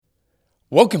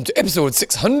Welcome to episode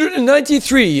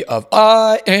 693 of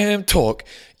I Am Talk,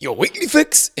 your weekly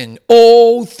fix in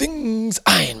all things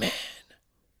Iron Man.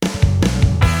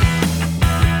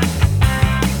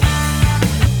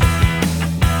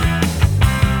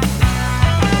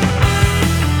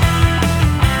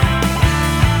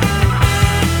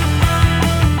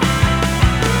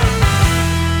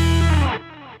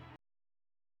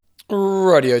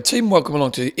 Radio team, welcome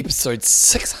along to episode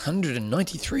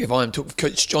 693 of I Am Talk with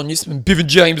Coach John Newsom and Bevan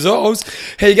James Eyles.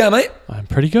 How you going, mate? I'm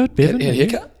pretty good, Bevan. Had a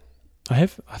haircut? I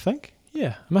have, I think.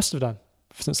 Yeah, I must have done.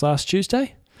 Since last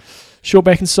Tuesday. Short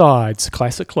back and sides,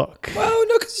 classic look. Well,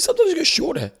 no, because sometimes you go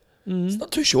shorter. It's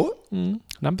not too short.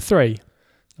 Number three.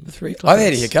 I've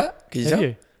had a haircut. Can you Have tell?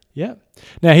 you? Yeah.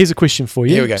 Now, here's a question for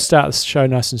you. Here we go. Start the show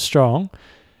nice and strong.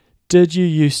 Did you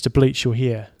used to bleach your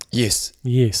hair? Yes.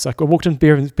 Yes. I walked into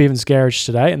Bevan's garage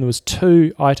today and there was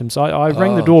two items. I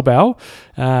rang the doorbell,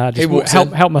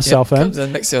 help myself in. Comes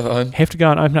in, makes yourself at home. Have to go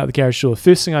and open up the garage door. The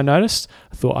first thing I noticed,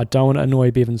 I thought I don't want to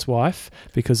annoy Bevan's wife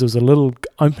because there was a little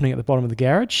opening at the bottom of the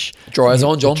garage. Dryers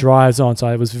on, John. Dryers on. So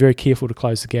I was very careful to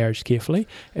close the garage carefully.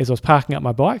 As I was parking up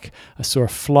my bike, I saw a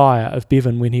flyer of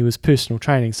Bevan when he was personal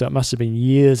training. So it must have been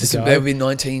years ago. That would be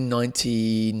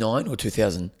 1999 or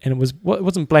 2000. And it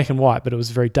wasn't black and white, but it was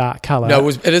a very dark colour. No,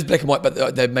 it is black and white,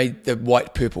 but they made the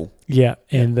white purple. Yeah,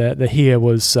 and the hair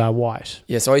was white.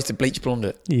 Yeah, so I used to bleach blonde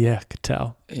it. Yeah, could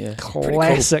tell. Yeah,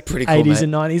 Classic pretty cool, 80s mate.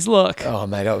 and 90s look. Oh,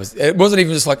 mate, it wasn't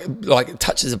even just like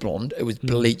touches of blonde. It was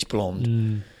bleach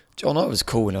blonde. John, I was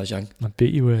cool when I was young. I bet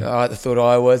you were. I thought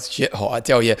I was shit hot, I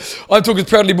tell you. I'm Talking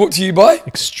proudly brought to you by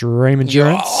Extreme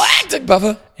Endurance. Galactic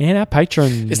Buffer. And our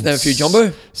patrons. Let's name a few,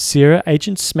 Jumbo. Sarah,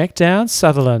 Agent Smackdown,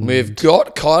 Sutherland. We've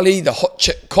got Kylie, the hot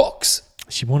chick Cox.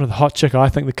 She wanted the hot chick. I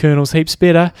think the Colonel's heaps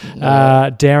better.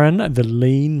 Darren, the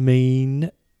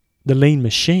lean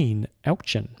machine,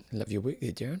 Elchin. Love your work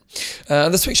there, Darren.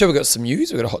 This week's show, we've got some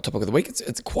news. We've got a hot topic of the week. It's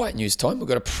a quiet news time. We've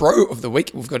got a pro of the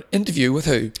week. We've got an interview with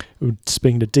who? We're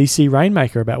speaking to DC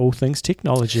Rainmaker about all things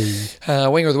technology.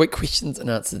 Winger of the week, questions and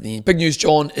answers at the end. Big news,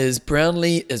 John, is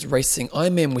Brownlee is racing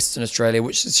Ironman Western Australia,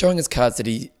 which is showing his cards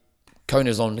that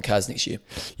Kona's on the cards next year.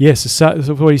 Yes, so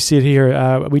what he said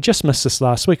here, we just missed this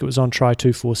last week. It was on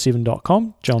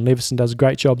try247.com. John Leveson does a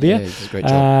great job there. Yeah, he does a great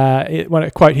job. One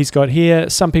quote he's got here,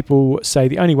 some people say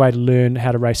the only way to learn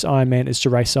how to race Ironman is to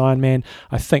race Ironman.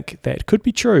 I think that could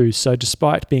be true. So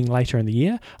despite being later in the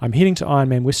year, I'm heading to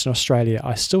Ironman Western Australia.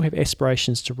 I still have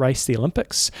aspirations to race the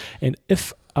Olympics. And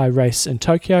if I race in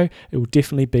Tokyo, it will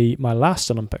definitely be my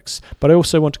last Olympics. But I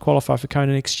also want to qualify for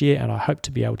Kona next year, and I hope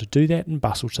to be able to do that in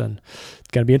Busselton. It's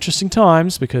going to be interesting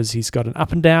times because he's got an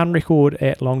up and down record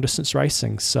at long distance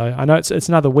racing. So I know it's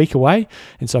another week away,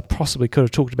 and so I possibly could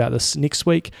have talked about this next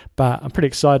week, but I'm pretty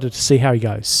excited to see how he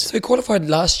goes. So he qualified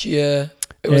last year.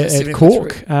 At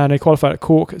Cork, and he qualified at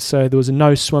Cork, so there was a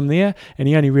no swim there, and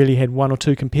he only really had one or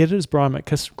two competitors. Brian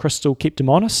McChrystal kept him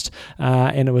honest,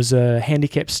 and it was a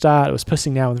handicapped start. It was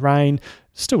pissing down with rain.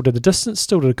 Still did the distance,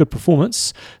 still did a good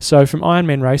performance. So from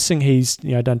Ironman racing, he's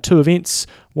done two events.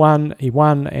 He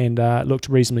won and looked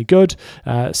reasonably good.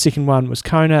 Second one was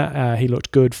Kona. He looked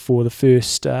good for the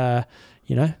first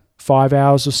 5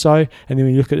 hours or so, and then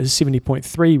when you look at his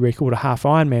 70.3 record, a half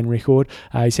Ironman record,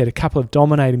 he's had a couple of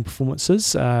dominating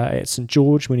performances at St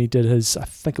George when he did I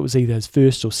think it was either his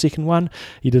first or second one.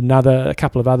 He did a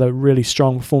couple of other really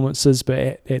strong performances,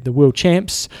 but at the World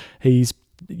Champs, he's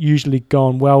usually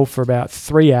gone well for about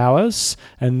 3 hours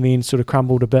and then sort of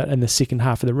crumbled a bit in the second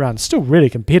half of the run. Still really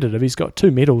competitive. He's got 2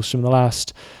 medals from the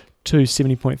last 2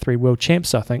 70.3 World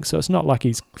Champs, I think, so it's not like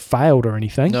he's failed or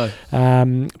anything. No.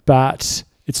 But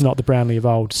it's not the Brownlee of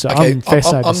old. So okay, I'm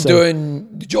fascinated I'm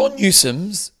doing John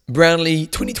Newsom's Brownlee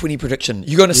 2020 prediction.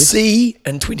 You're going to see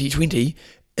in 2020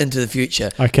 into the future.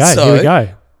 Okay, so, here we go.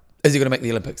 Is he going to make the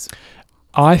Olympics?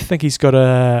 I think he's got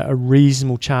a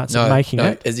reasonable chance of making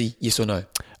it. Is he? Yes or no?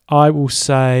 I will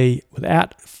say,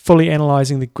 without fully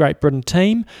analysing the Great Britain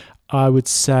team, I would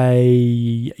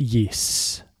say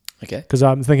yes. Okay. Because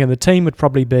I'm thinking the team would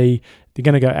probably be, they're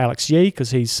going to go Alex Yee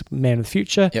because he's man of the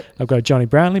future. Yep. They'll go Johnny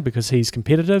Brownlee because he's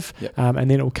competitive. Yep.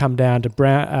 And then it will come down to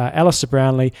Alistair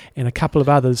Brownlee and a couple of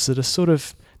others that are sort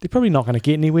of, they're probably not going to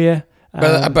get anywhere.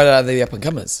 But are they the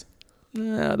up-and-comers?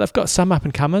 They've got some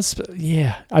up-and-comers. But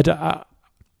yeah,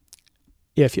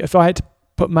 if I had to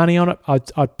put money on it,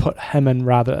 I'd put him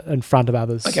in front of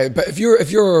others. Okay, but if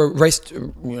you're a race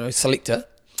selector,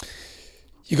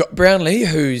 you got Brownlee,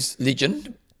 who's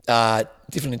legend.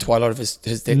 Definitely Twilight of his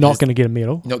not going to get a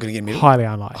medal. Not going to get a medal. Highly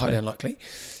unlikely. Highly unlikely.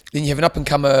 Then you have an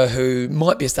up-and-comer who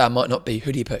might be a star, might not be.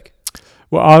 Who do you pick?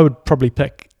 Well, I would probably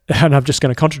pick and I'm just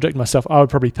going to contradict myself, I would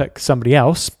probably pick somebody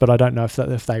else, but I don't know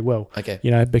if they will. Okay.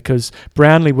 Because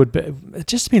Brownlee would be, it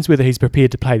just depends whether he's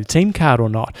prepared to play the team card or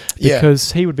not,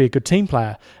 because he would be a good team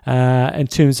player in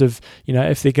terms of,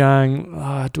 if they're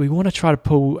going, do we want to try to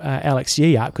pull Alex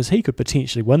Yee up, because he could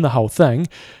potentially win the whole thing,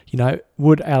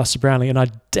 would Alistair Brownlee, and I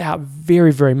doubt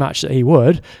very, very much that he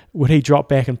would he drop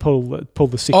back and pull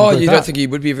the second group you don't up? think he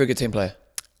would be a very good team player?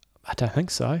 I don't think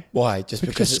so. Why? Just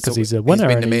because he's a winner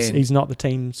and he's not the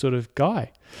team sort of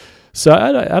guy. So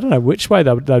I don't know which way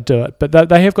they'll do it, but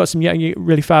they have got some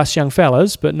really fast young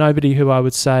fellas, but nobody who I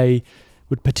would say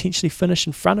would potentially finish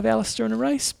in front of Alistair in a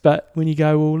race. But when you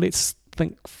go, well, let's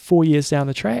think 4 years down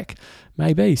the track,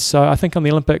 maybe. So I think on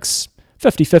the Olympics,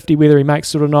 50-50 whether he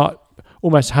makes it or not.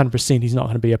 Almost 100% he's not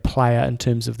going to be a player in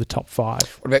terms of the top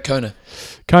 5. What about Kona?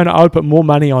 Kona, I would put more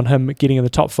money on him getting in the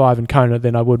top 5 in Kona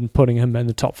than I would in putting him in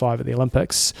the top 5 at the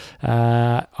Olympics.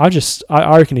 I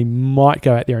reckon he might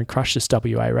go out there and crush this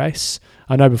WA race.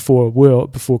 I know before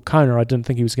Kona I didn't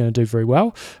think he was going to do very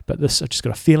well, but I've just got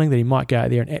a feeling that he might go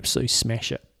out there and absolutely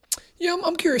smash it. Yeah,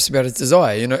 I'm curious about his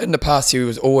desire. In the past he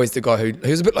was always the guy who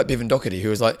was a bit like Bevan Doherty,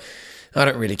 who was like, I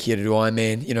don't really care to do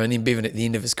Ironman, and then Bevan at the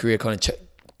end of his career kind of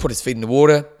put his feet in the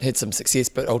water, had some success,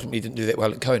 but ultimately didn't do that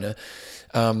well at Kona.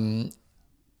 And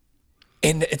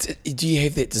do you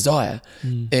have that desire?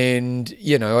 And,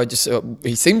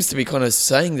 he seems to be kind of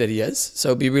saying that he is. So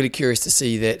I'll be really curious to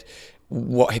see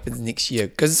what happens next year.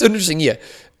 Because it's an interesting year.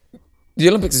 The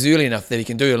Olympics is early enough that he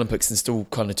can do Olympics and still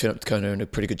kind of turn up to Kona in a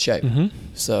pretty good shape. Mm-hmm.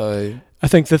 So I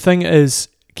think the thing is,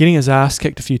 getting his ass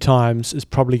kicked a few times is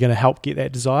probably going to help get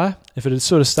that desire. If it had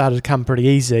sort of started to come pretty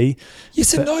easy.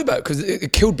 Yes and no, because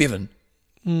it killed Bevan.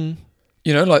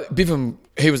 Like Bevan,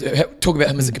 talk about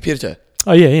him as a competitor.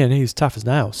 Oh, yeah, and he was tough as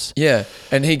nails. Yeah,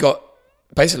 and he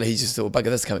just thought, bugger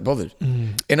this, can't be bothered.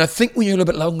 And I think when you're a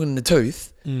little bit longer in the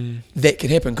tooth, that can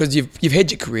happen, because you've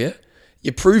had your career,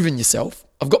 you've proven yourself.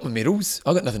 I've got my medals,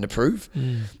 I've got nothing to prove.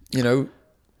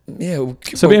 Yeah.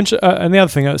 So and the other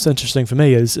thing that's interesting for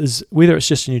me is whether it's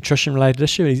just a nutrition related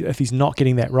issue, if he's not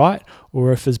getting that right,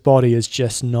 or if his body is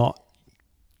just not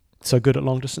so good at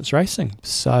long distance racing.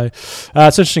 So it's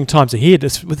interesting times ahead.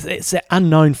 It's that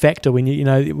unknown factor when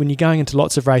when you're going into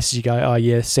lots of races, you go, oh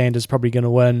yeah, Sanders probably going to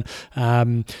win,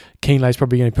 Kienle's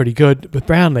probably going to be pretty good. With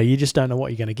Brownlee, you just don't know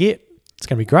what you're going to get. It's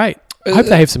going to be great. I hope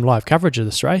they have some live coverage of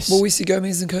this race. Will we see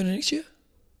Gomez in Kona next year?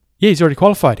 Yeah, he's already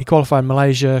qualified. He qualified in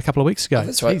Malaysia a couple of weeks ago. Oh,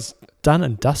 that's right. He's done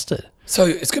and dusted. So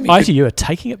it's going to be... ITU are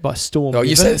taking it by storm. No,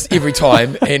 you say this every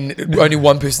time, and only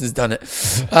one person has done it.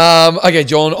 Okay,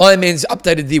 John, Ironman's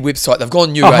updated their website. They've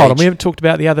gone new age. Hold on. We haven't talked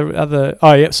about the other...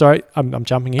 Oh, yeah, sorry. I'm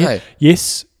jumping in. Hey.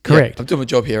 Yes, correct. Yeah, I'm doing my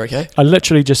job here, okay? I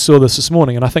literally just saw this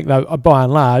morning, and I think that by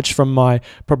and large, from my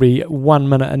probably 1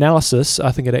 minute analysis,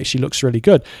 I think it actually looks really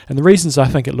good. And the reasons I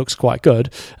think it looks quite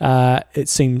good, it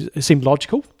seemed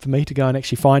logical for me to go and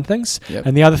actually find things. Yep.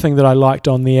 And the other thing that I liked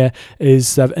on there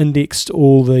is they've indexed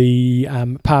all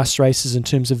the past races in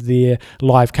terms of their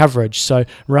live coverage. So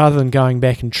rather than going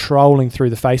back and trolling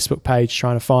through the Facebook page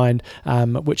trying to find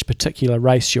which particular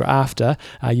race you're after,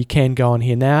 you can go on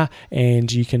here now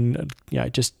and you can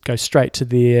just go straight to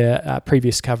their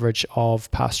previous coverage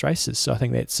of past races. So I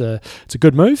think it's a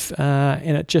good move,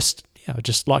 and I just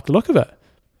like the look of it.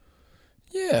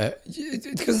 Yeah,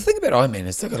 because the thing about Ironman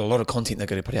is they've got a lot of content they've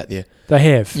got to put out there. They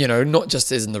have. Not just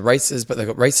as in the races, but they've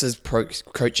got races,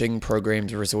 coaching,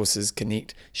 programs, resources,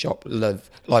 connect, shop, live.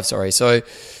 So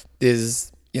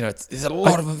there's a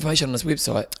lot of information on this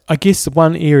website. I guess the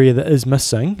one area that is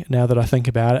missing, now that I think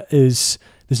about it, is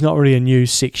there's not really a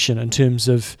news section in terms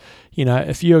of,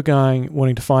 if you're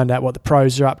wanting to find out what the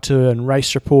pros are up to and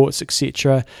race reports,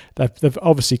 etc., they've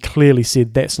obviously clearly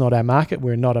said that's not our market.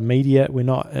 We're not a media. We're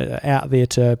not out there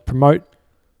to promote,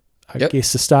 I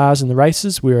guess, the stars in the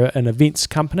races. We're an events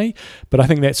company, but I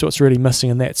think that's what's really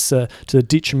missing, and that's to the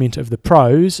detriment of the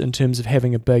pros in terms of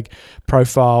having a big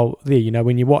profile there.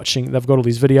 When you're watching, they've got all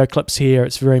these video clips here.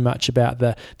 It's very much about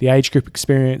the age group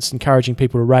experience, encouraging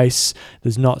people to race.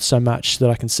 There's not so much that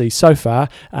I can see so far.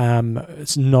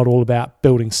 It's not all about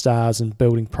building stars and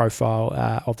building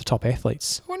profile of the top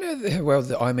athletes. I wonder how well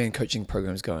the Ironman coaching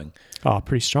program is going. Oh,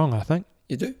 pretty strong, I think.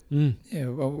 You do? Yeah,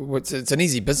 well, it's an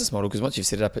easy business model because once you've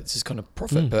set it up, it's just kind of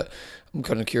profit. But I'm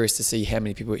kind of curious to see how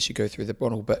many people actually go through the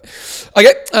model. But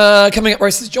okay, coming up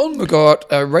races, John, we've got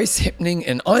a race happening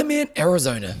in Ironman,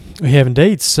 Arizona. We have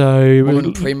indeed. So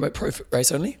Women pro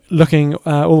race only. Looking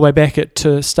all the way back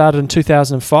started in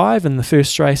 2005, and the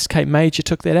first race, Cape Major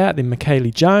took that out. Then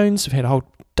Michaela Jones. We've had a whole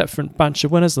different bunch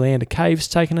of winners. Leander Cave's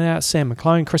taken it out. Sam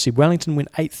McClone, Chrissy Wellington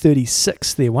went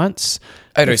 8:36 there once.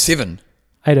 8:07.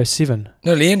 8:07.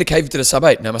 No, Leander Cave did a sub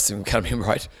 8. No, must have been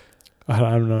right.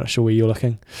 I'm not sure where you're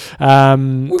looking.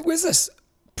 Where's this?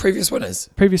 Previous winners.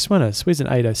 Where's an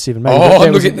 8:07? Maybe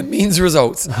I'm looking at the men's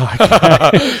results. Okay.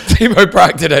 Timo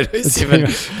Park did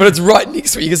 8:07, but it's right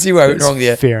next to it. You can see where I went wrong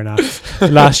there. Fair enough.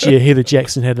 Last year, Heather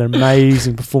Jackson had an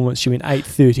amazing performance. She went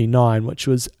 8:39, which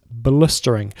was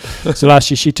blistering. So last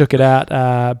year, she took it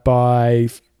out by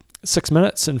 6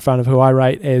 minutes in front of who I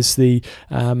rate as the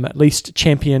least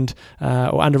championed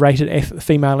or underrated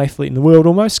female athlete in the world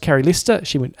almost, Carrie Lester.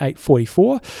 She went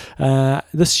 8:44.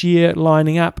 This year,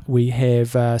 lining up, we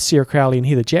have Sarah Crowley and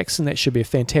Heather Jackson. That should be a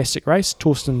fantastic race.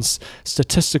 Torsten's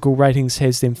statistical ratings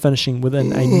has them finishing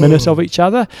within a minute of each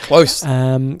other. Close.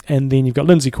 And then you've got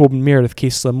Lindsay Corbin, Meredith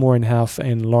Kessler, Maureen Houff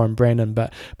and Lauren Brandon,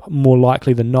 but more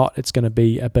likely than not, it's going to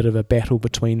be a bit of a battle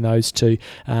between those two.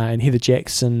 And Heather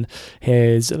Jackson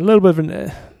has a little bit of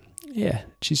an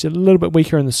she's a little bit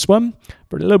weaker in the swim,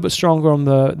 but a little bit stronger on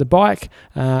the bike,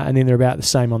 and then they're about the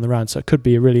same on the run, so it could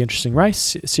be a really interesting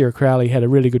race. Sarah Crowley had a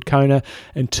really good Kona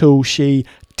until she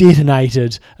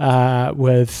detonated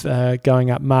with going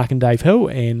up Mark and Dave Hill,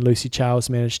 and Lucy Charles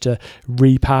managed to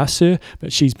repass her,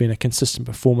 but she's been a consistent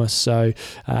performer. So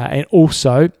and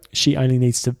also she only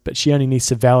needs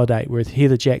to validate, whereas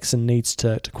Heather Jackson needs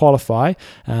to qualify.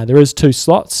 There is 2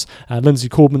 slots. Lindsay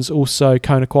Corbin's also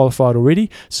Kona qualified already,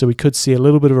 so we could see a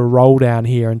little bit of a roll down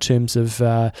here in terms of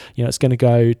it's going to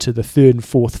go to the 3rd and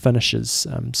 4th finishes.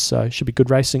 So should be good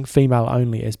racing, female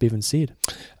only, as Bevan said.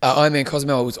 Ironman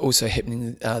Cozumel was also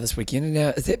happening this weekend. Now,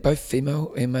 is that both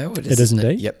female and male? It is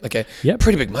indeed. Yep. Okay. Yep.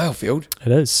 Pretty big male field.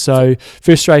 It is. So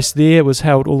first race there was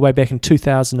held all the way back in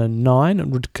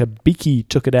 2009. Rutger Beeke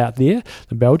took it out there,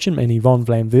 the Belgian, and Yvonne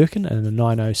Van Verken in a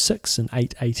 9:06 and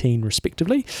 8:18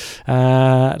 respectively.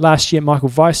 Last year,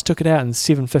 Michael Weiss took it out in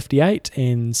 7:58,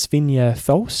 and Svenja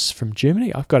Thos from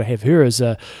Germany. I've got to have her as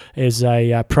a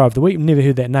pro of the week. Never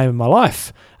heard that name in my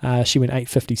life. She went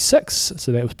 8:56,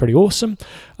 so that was pretty awesome.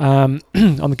 On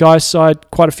the guys' side,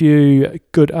 quite a few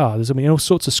good. There's been all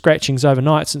sorts of scratchings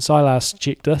overnight since I last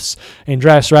checked this.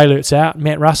 Andreas Raylert's out,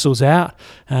 Matt Russell's out,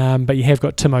 but you have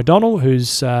got Tim O'Donnell,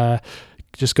 who's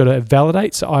just got to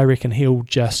validate. So I reckon he'll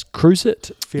just cruise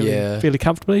it fairly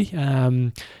comfortably.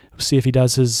 We'll see if he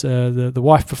does his the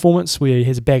wife performance where he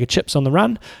has a bag of chips on the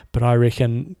run. But I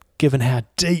reckon, given how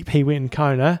deep he went in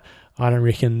Kona, I don't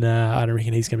reckon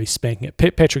he's going to be spanking it.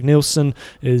 Patrick Nielsen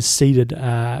is seeded,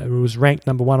 was ranked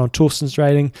number 1 on Torsten's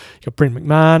rating. You've got Brent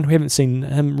McMahon. We haven't seen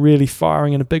him really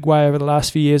firing in a big way over the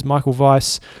last few years. Michael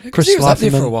Weiss, Chris He was up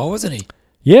there Leiferman. for a while, wasn't he?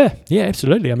 Yeah,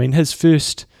 absolutely. I mean, his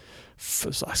first,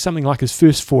 something like his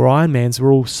first 4 Ironmans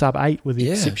were all sub-8 with the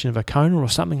exception of a Kona or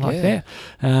something like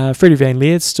that. Freddie Van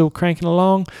Leer's still cranking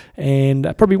along, and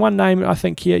probably one name I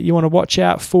think you want to watch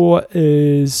out for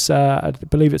is, I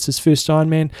believe it's his first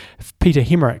Ironman, Peter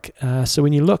Hemmerich. So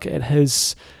when you look at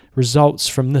his results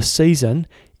from this season,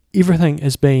 everything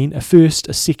has been a first,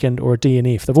 a second, or a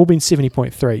DNF. They've all been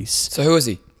 70.3s. So who is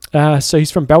he? So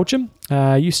he's from Belgium.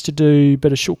 Used to do a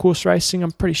bit of short course racing.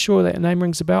 I'm pretty sure that name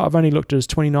rings a bell. I've only looked at his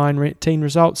 2019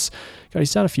 results.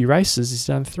 He's done a few races. He's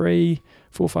done 3,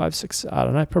 4, 5, 6, I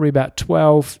don't know, probably about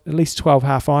 12, at least 12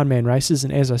 half Ironman races.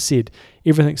 And as I said,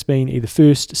 everything's been either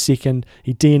first, second.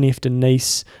 He DNF'd in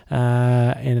Nice,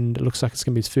 and it looks like it's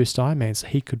going to be his first Ironman. So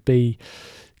he could be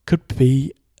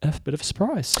a bit of a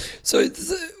surprise. So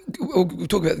we'll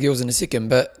talk about the girls in a second,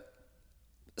 but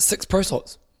 6 pro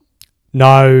slots.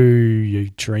 No,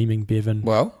 you dreaming, Bevan.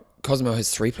 Well, Cosmo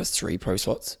has 3 plus 3 pro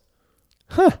slots.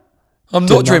 Huh. I'm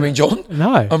not dreaming, John.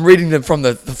 No. I'm reading them from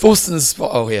the Forstons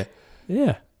file here.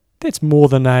 Yeah. That's more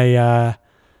than a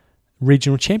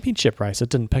regional championship race. It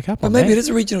didn't pick up on that. Well, maybe it is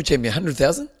a regional champion,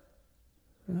 100,000?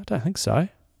 I don't think so.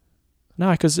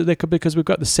 No, because we've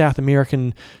got the South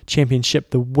American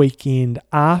Championship the weekend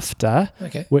after,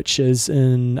 which is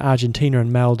in Argentina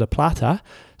and Mar del Plata.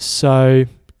 So...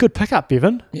 good pickup,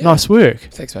 Bevan. Yeah. Nice work.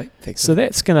 Thanks, mate. So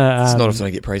that's going to... it's not often I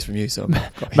get praise from you, so I'm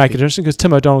make it interesting, because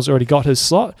Tim O'Donnell's already got his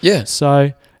slot. Yeah.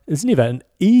 So it's never an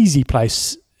easy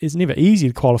place. It's never easy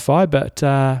to qualify, but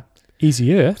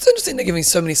easier. It's interesting they're giving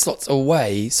so many slots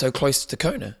away so close to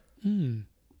Kona. You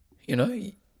know,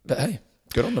 but hey,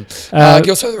 good on them.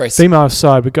 Girls for the race. Female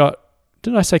side, we got...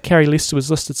 didn't I say Carrie Lester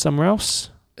was listed somewhere else?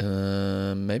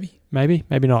 Maybe.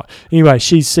 Maybe not. Anyway,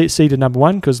 she's seeded number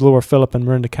 1 because Laura Phillip and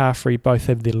Mirinda Carfrey both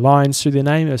have their lines through their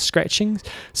name as scratchings.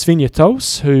 Svenja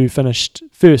Thos, who finished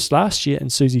first last year,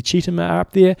 and Susie Cheetham are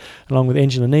up there, along with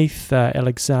Angela Neath,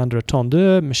 Alexandra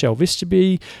Tondeur, Michelle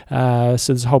Vesterby.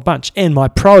 So there's a whole bunch. And my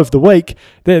pro of the week,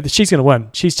 she's going to win.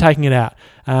 She's taking it out.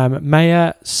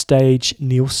 Maya Stage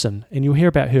Nielsen. And you'll hear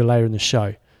about her later in the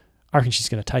show. I reckon she's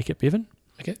going to take it, Bevan.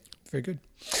 Okay, very good.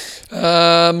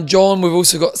 John, we've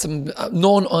also got some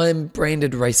non-IM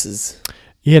branded races.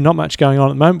 Yeah, not much going on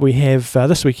at the moment. We have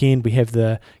this weekend, we have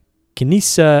the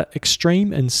Kenisa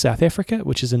Extreme in South Africa,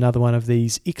 which is another one of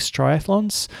these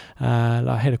X-triathlons.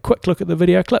 I had a quick look at the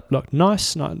video clip. Looked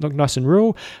nice and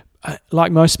real.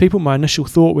 Like most people, my initial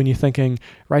thought when you're thinking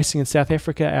racing in South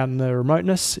Africa out in the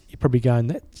remoteness, you're probably going,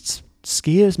 that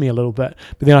scares me a little bit.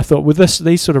 But then I thought, with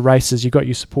these sort of races, you've got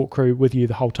your support crew with you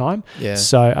the whole time. Yeah.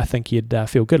 So I think you'd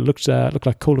feel good. It looked like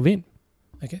a cool event.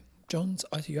 Okay. John's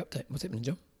ITU update. What's happening,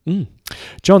 John?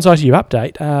 John's ITU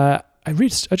update.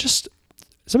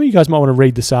 Some of you guys might want to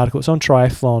read this article. It's on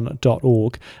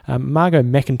triathlon.org. Margot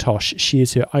McIntosh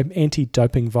shares her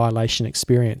anti-doping violation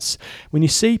experience. When you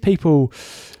see people...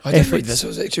 I did read this. It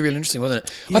was actually really interesting, wasn't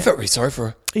it? Yeah. I felt really sorry for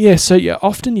her. Yeah, so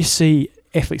often you see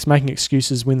athletes making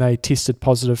excuses when they tested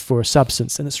positive for a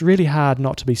substance, and it's really hard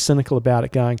not to be cynical about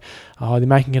it, going, oh, they're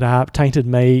making it up, tainted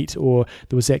meat, or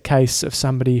there was that case of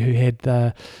somebody who had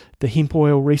the hemp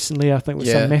oil recently, I think, with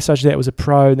some massage that was a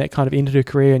pro, and that kind of ended her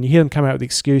career, and you hear them come out with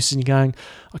excuses, and you're going,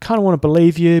 I kind of want to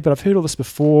believe you, but I've heard all this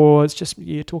before, it's just,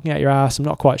 you're talking out your ass, I'm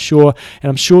not quite sure, and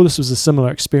I'm sure this was a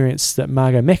similar experience that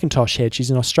Margot McIntosh had.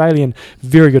 She's an Australian,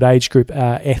 very good age group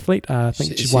athlete. I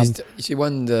think she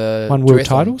won the world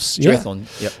titles. Triathlon,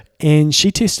 yep. And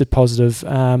she tested positive,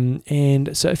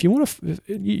 and so if you want to,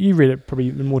 you read it probably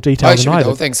in more detail than I read did. The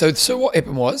whole thing. So what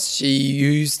happened was she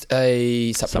used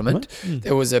a supplement.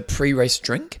 There was a pre-race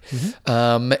drink,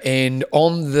 and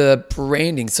on the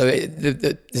branding, so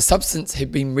the substance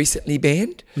had been recently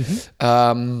banned,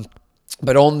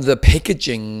 but on the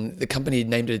packaging, the company had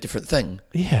named it a different thing.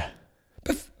 Yeah.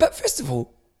 But first of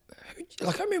all,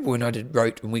 like I remember when I did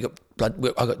rote, when we got I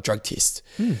got drug tests.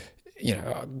 You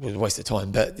know, it was a waste of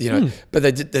time, but you know, but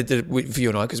they did it for you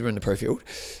and I because we're in the pro field.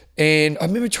 And I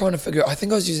remember trying to figure out, I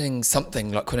think I was using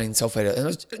something like quinine sulfate, and I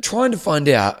was trying to find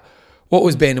out what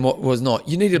was banned and what was not.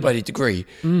 You needed a bloody degree,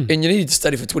 and you needed to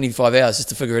study for 25 hours just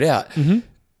to figure it out.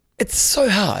 It's so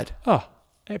hard. Oh,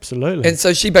 absolutely. And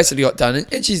so she basically got done,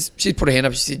 and she put her hand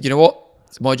up. She said, you know what?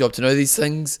 It's my job to know these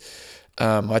things.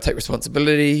 I take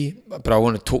responsibility, but I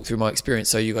want to talk through my experience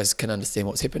so you guys can understand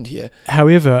what's happened here.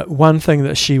 However, one thing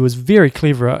that she was very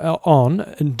clever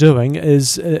on doing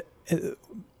is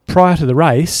prior to the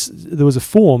race, there was a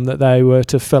form that they were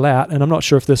to fill out, and I'm not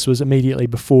sure if this was immediately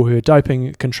before her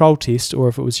doping control test or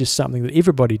if it was just something that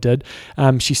everybody did.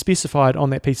 She specified on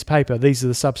that piece of paper, these are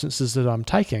the substances that I'm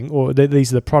taking, or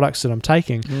these are the products that I'm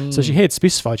taking. So she had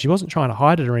specified. She wasn't trying to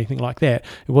hide it or anything like that.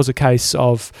 It was a case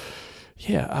of...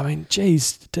 Yeah, I mean,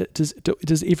 geez,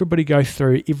 does everybody go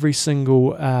through every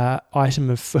single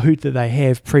item of food that they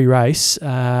have pre-race?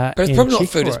 But it's probably not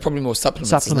food, it's probably more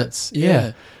supplements, isn't it?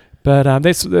 Yeah. But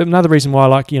that's another reason why,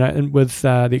 like, you know, with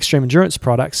the extreme endurance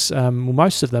products, well,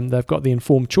 most of them, they've got the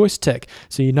informed choice tick.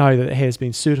 So you know that it has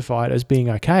been certified as being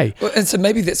okay. Well, and so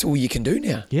maybe that's all you can do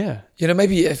now. Yeah. You know,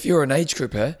 maybe if you're an age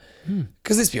grouper,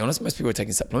 because let's be honest, most people are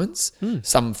taking supplements,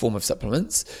 some form of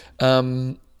supplements.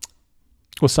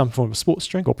 Or some form of sports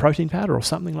drink or protein powder or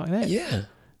something like that. Yeah.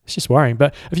 It's just worrying.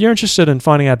 But if you're interested in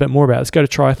finding out a bit more about it, let's go to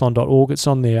triathlon.org. It's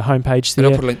on their homepage there.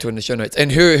 And I'll put a link to it in the show notes.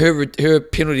 And her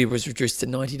penalty was reduced to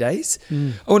 90 days.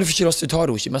 I wonder if she lost her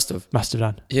title. She must have. Must have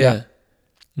done. Yeah.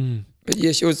 But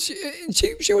yeah, she was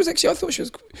actually, I thought she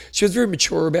was very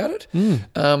mature about it.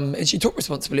 And she took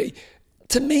responsibility.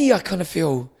 To me, I kind of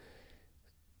feel,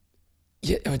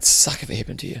 yeah, it would suck if it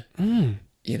happened to you.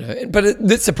 You know, but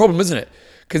that's the problem, isn't it?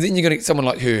 Because then you're going to get someone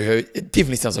like her, it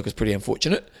definitely sounds like it's pretty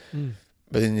unfortunate,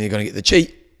 but then you're going to get the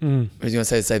cheat, who's going to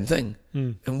say the same thing.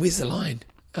 And where's the line?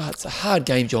 Oh, it's a hard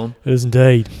game, John. It is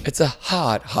indeed. It's a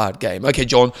hard game. Okay,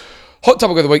 John, hot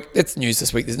topic of the week. That's news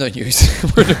this week. There's no news.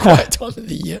 We're in a quiet time of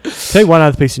the year. Tell you one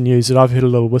other piece of news that I've heard a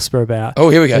little whisper about. Oh,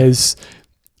 here we go. Is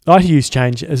ITU's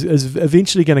change is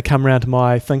eventually going to come around to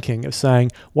my thinking of saying,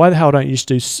 why the hell don't you just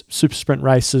do super sprint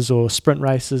races or sprint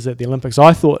races at the Olympics?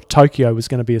 I thought Tokyo was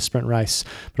going to be a sprint race,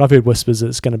 but I've heard whispers that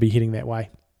it's going to be heading that way.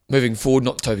 Moving forward,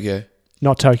 not Tokyo.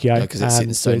 Not Tokyo. No, because that's set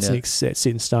in stone now. It's set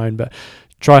in stone, but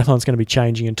triathlon's going to be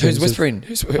changing in terms Who's whispering?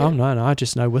 Oh, no, I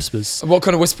just know whispers. And what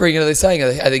kind of whispering are they saying?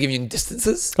 Are they giving you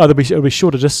distances? Oh, it'll be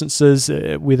shorter distances,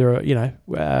 whether, you know,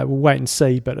 we'll wait and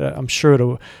see, but I'm sure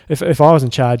it'll, if I was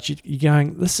in charge, you're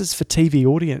going, this is for TV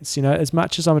audience, you know, as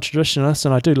much as I'm a traditionalist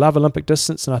and I do love Olympic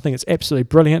distance and I think it's absolutely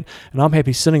brilliant and I'm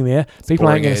happy sitting there, people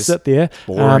ain't going to sit there.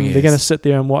 They're going to sit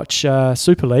there and watch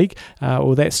Super League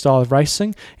or that style of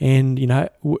racing, and, you know,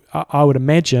 I would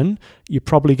imagine you're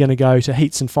probably going to go to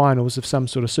heats and finals of some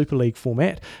sort of Super League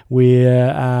format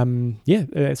where,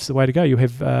 that's the way to go. You'll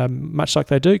have, much like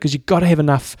they do, because you've got to have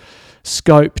enough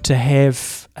scope to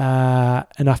have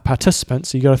enough participants.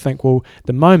 So you got to think, well, at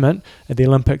the moment at the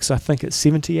Olympics, I think it's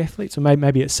 70 athletes, or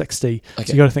maybe it's 60. Okay.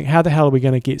 So you got to think, how the hell are we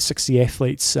going to get 60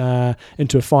 athletes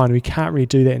into a final? We can't really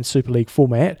do that in Super League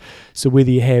format. So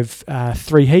whether you have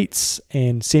 3 heats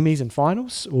and semis and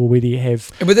finals, or whether you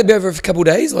have... And would that be over a couple of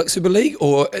days, like Super League,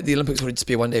 or at the Olympics would it just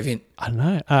be a one-day event? I don't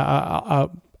know.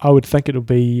 I would think it'll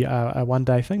be a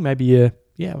one-day thing, maybe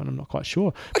yeah, well, I'm not quite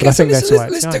sure. But I think that's the way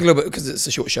it's let's going. take a little bit, because it's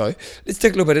a short show, let's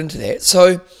take a little bit into that.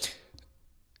 So,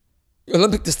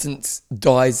 Olympic distance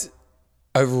dies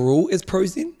overall as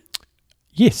pros then?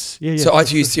 Yes. Yeah. So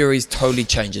ITU series totally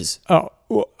changes. Oh,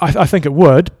 well, I think it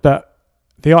would, but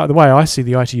the way I see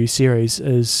the ITU series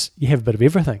is you have a bit of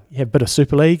everything. You have a bit of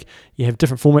Super League, you have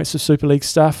different formats of Super League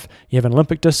stuff, you have an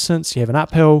Olympic distance, you have an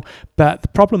uphill, but the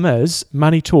problem is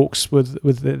money talks with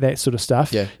that sort of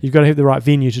stuff. Yeah. You've got to have the right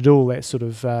venue to do all that sort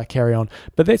of carry on.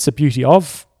 But that's the beauty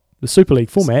of the Super League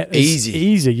format. It's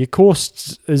easy. Your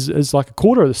course is like a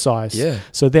quarter of the size. Yeah.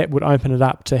 So that would open it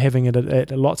up to having it at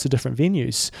lots of different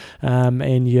venues.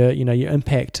 And your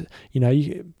impact, they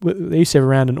used to have a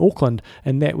round in Auckland,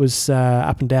 and that was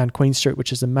up and down Queen Street,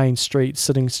 which is the main street,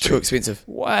 sitting street. Too expensive.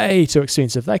 Way too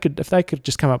expensive. If they could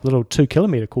just come up with a little 2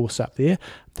 kilometre course up there,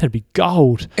 that'd be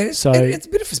gold. And it's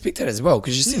better for spectators as well,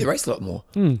 because you see the race a lot more.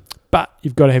 But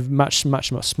you've got to have much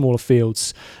smaller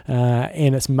fields,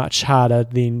 and it's much harder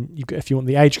than if you want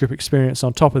the age group experience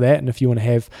on top of that, and if you want to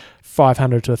have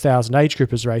 500 to 1,000 age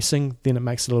groupers racing, then it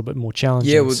makes it a little bit more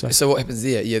challenging. Yeah, so what happens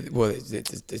there? Yeah, well, it's a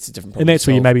different problem. And that's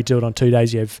where you maybe do it on 2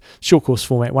 days. You have short course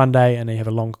format one day, and then you have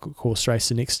a long course race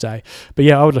the next day. But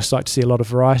yeah, I would just like to see a lot of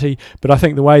variety. But I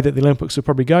think the way that the Olympics will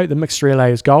probably go, the mixed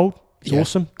relay is gold. It's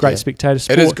awesome. Great spectator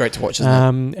sport. It is great to watch, isn't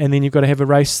it? And then you've got to have a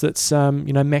race that's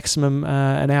maximum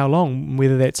an hour long,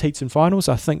 whether that's heats and finals.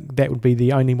 I think that would be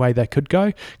the only way they could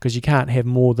go, because you can't have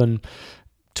more than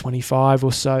 25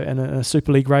 or so in a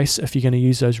Super League race if you're going to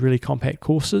use those really compact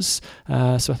courses. So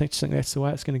I think that's the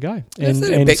way it's going to go.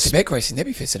 And back-to-back racing, that'd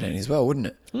be fascinating as well, wouldn't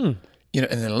it? In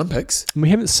the Olympics. And we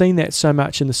haven't seen that so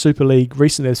much in the Super League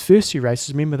recently. Those first few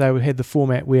races, remember they had the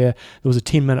format where there was a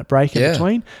 10-minute break in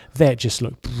between? That just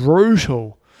looked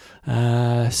brutal.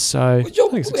 I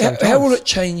think it's how will it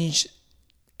change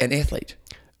an athlete?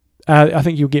 I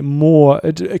think you'll get more.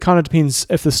 It kind of depends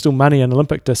if there's still money in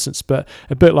Olympic distance, but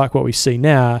a bit like what we see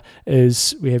now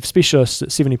is we have specialists at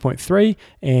 70.3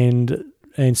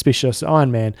 and specialists at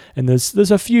Ironman, and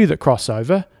there's a few that cross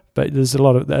over, but there's a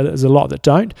lot that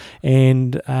don't,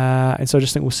 and so I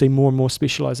just think we'll see more and more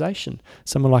specialisation.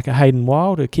 Someone like a Hayden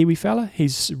Wild, a Kiwi fella,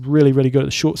 he's really, really good at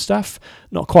the short stuff,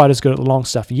 not quite as good at the long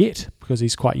stuff yet because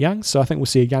he's quite young. So I think we'll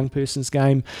see a young person's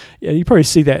game. Yeah, you probably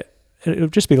see that. It'll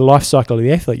just be the life cycle of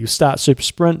the athlete. You'll start super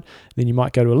sprint, then you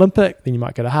might go to Olympic, then you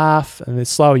might go to half, and the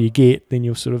slower you get, then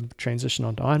you'll sort of transition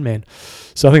onto Ironman.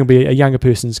 So I think it'll be a younger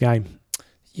person's game.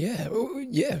 Yeah,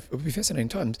 it'll be fascinating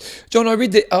times. John, I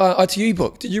read the ITU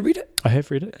book. Did you read it? I have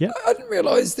read it, yeah. I didn't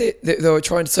realise that they were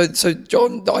trying to... So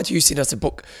John, the ITU sent us a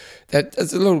book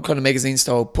that's a little kind of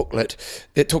magazine-style booklet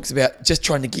that talks about just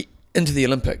trying to get into the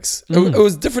Olympics. It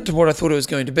was different to what I thought it was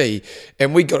going to be,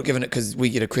 and we got given it because we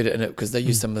get a credit in it because they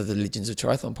use some of the Legends of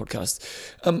Triathlon podcast.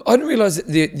 I didn't realise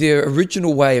that their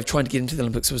original way of trying to get into the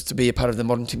Olympics was to be a part of the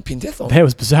modern pentathlon. That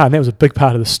was bizarre, and that was a big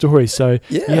part of the story. So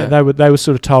yeah, they were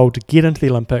sort of told to get into the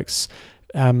Olympics,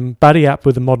 buddy up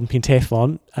with the modern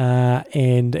pentathlon,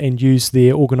 and use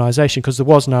their organisation, because there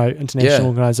was no international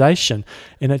organisation,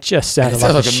 and it just sounded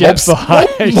like a shit fight.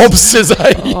 Mobsters,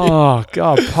 eh? Oh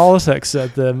god, politics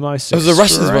at the most. It was the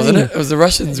Russians, wasn't it? It was the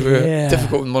Russians who were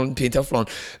difficult with modern pentathlon,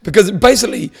 because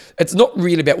basically it's not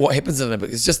really about what happens in the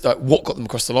Olympics. It's just like what got them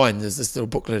across the line. There's this little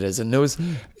booklet is, and there was,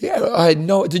 I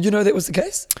know. Did you know that was the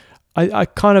case? I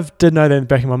kind of did know that in the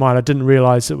back of my mind. I didn't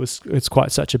realise it's quite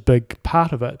such a big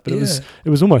part of it. But it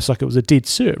was almost like it was a dead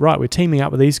cert, right? We're teaming up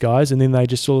with these guys, and then they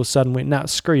just all of a sudden went, "Nah,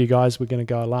 screw you guys, we're going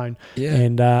to go alone." Yeah.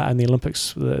 And the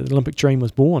Olympics, the Olympic dream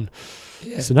was born.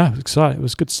 Yeah. So no, it was exciting. It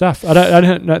was good stuff. I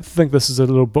don't think this is a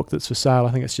little book that's for sale.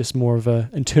 I think it's just more of an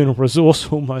internal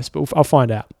resource almost. But I'll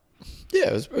find out.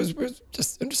 Yeah, it was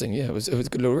just interesting. Yeah, it was a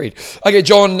good little read. Okay,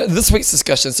 John, this week's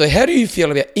discussion. So how do you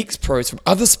feel about ex-pros from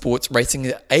other sports racing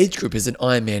the age group as an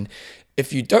Ironman?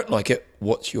 If you don't like it,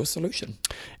 what's your solution?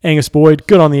 Angus Boyd,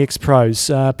 good on the ex-pros.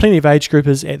 Plenty of age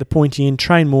groupers at the pointy end,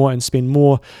 train more and spend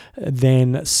more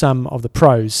than some of the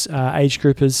pros. Age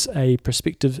groupers, a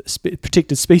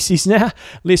protected species now.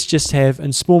 Let's just have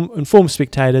informed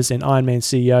spectators and Ironman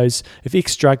CEOs. If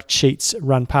ex-drug cheats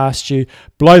run past you,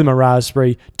 blow them a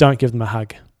raspberry, don't give them a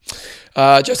hug.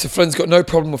 Joseph Flynn's got no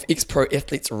problem with ex-pro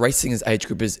athletes racing as age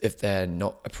groupers if they're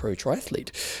not a pro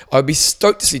triathlete. I'd be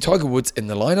stoked to see Tiger Woods in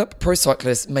the lineup. Pro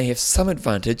cyclists may have some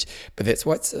advantage, but that's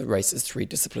why it's a race is 3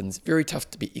 disciplines. Very tough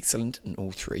to be excellent in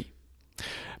all 3.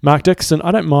 Mark Dixon,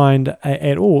 I don't mind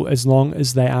at all as long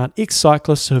as they aren't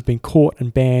ex-cyclists who have been caught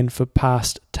and banned for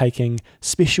past taking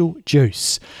special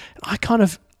juice. I kind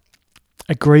of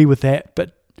agree with that,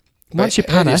 but once you're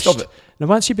punished... Now,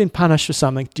 once you've been punished for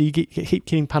something, do you keep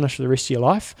getting punished for the rest of your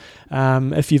life?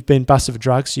 If you've been busted for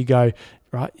drugs, you go,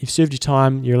 right, you've served your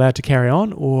time, you're allowed to carry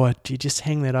on, or do you just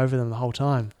hang that over them the whole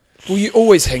time? Well, you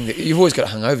always you've always got it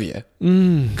hung over you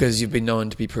because you've been known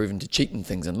to be proven to cheat in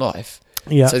things in life.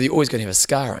 Yeah. So you're always going to have a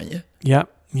scar, aren't you? Yeah.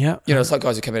 It's like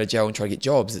guys who come out of jail and try to get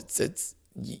jobs.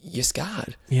 You're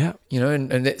scarred. Yeah.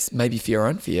 And that's maybe fair or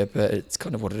unfair, but it's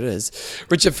kind of what it is.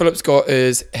 Richard Phillips got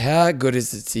is, how good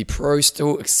is it to see pros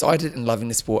still excited and loving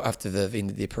the sport after they've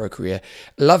ended their pro career?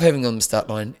 Love having them on the start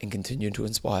line and continuing to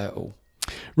inspire all.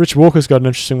 Rich Walker's got an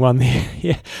interesting one there.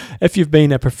 Yeah. If you've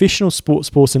been a professional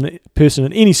person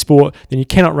in any sport, then you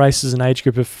cannot race as an age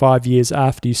group of 5 years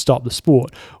after you stop the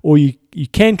sport. Or you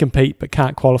can compete but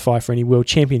can't qualify for any world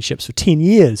championships for 10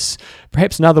 years.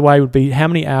 Perhaps another way would be how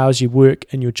many hours you work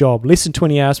in your job. Less than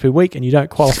 20 hours per week and you don't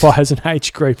qualify as an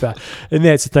age grouper. And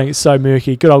that's the thing, it's so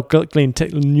murky. Good old Glenn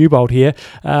Newbold here.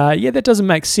 That doesn't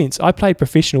make sense. I played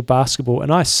professional basketball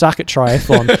and I suck at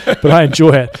triathlon, but I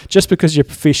enjoy it. Just because you're a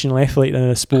professional athlete in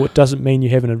a sport doesn't mean you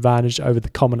have an advantage over the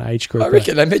common age group. I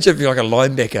reckon, imagine if you're like a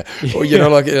linebacker or,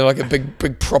 like a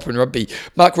big prop in rugby.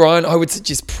 Mark Ryan, I would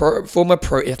suggest former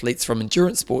pro athletes from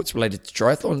endurance sports related to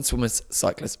triathlon, swimmers,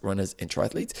 cyclists, runners, and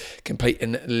triathletes compete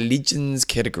in legends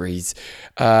categories.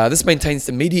 This maintains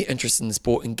the media interest in the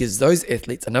sport and gives those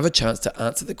athletes another chance to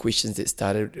answer the questions that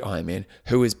started Ironman: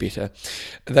 who is better?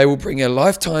 They will bring a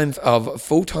lifetime of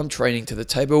full-time training to the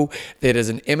table that as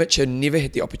an amateur never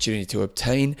had the opportunity to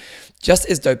obtain. Just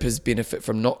as dopers benefit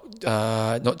from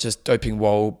not just doping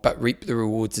while, but reap the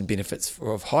rewards and benefits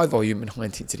of high volume and high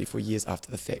intensity for years after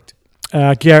the fact.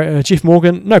 Jeff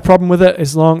Morgan, no problem with it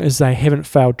as long as they haven't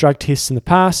failed drug tests in the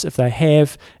past. If they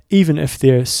have, even if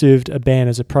they're served a ban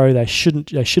as a pro, they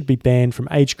should be banned from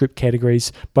age group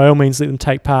categories. By all means, let them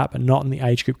take part, but not in the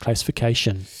age group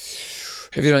classification.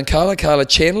 Have you done Carla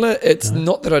Chandler? It's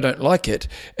not that I don't like it.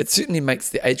 It certainly makes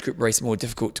the age group race more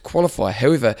difficult to qualify.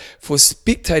 However, for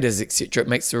spectators, etc., it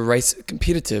makes the race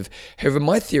competitive. However,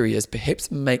 my theory is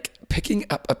perhaps make picking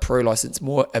up a pro license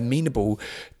more amenable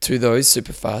to those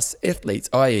super fast athletes,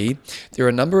 i.e., there are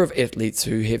a number of athletes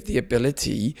who have the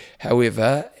ability,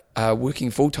 however, are working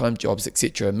full-time jobs,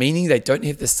 etc., meaning they don't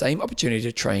have the same opportunity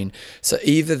to train. So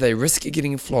either they risk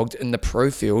getting flogged in the pro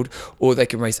field, or they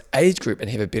can race age group and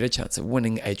have a better chance of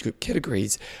winning age group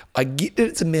categories. I get that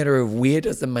it's a matter of where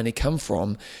does the money come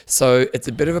from, so it's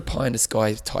a bit of a pie in the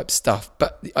sky type stuff.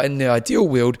 But in the ideal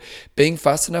world, being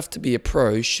fast enough to be a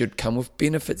pro should come with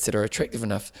benefits that are attractive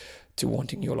enough to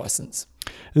wanting your license.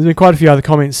 There's been quite a few other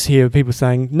comments here of people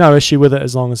saying no issue with it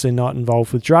as long as they're not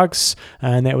involved with drugs,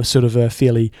 and that was sort of a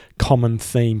fairly common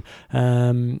theme. But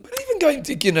even going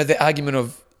to the argument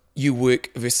of you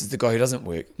work versus the guy who doesn't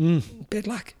work, bad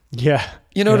luck. Yeah,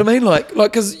 you know what I mean. Like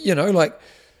because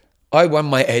I won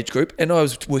my age group and I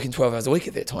was working 12 hours a week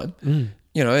at that time. And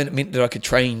it meant that I could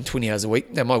train 20 hours a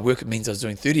week. Now my work means I was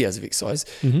doing 30 hours of exercise.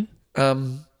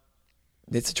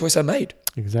 That's a choice I made.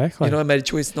 Exactly. I made a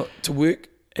choice not to work.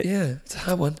 It's a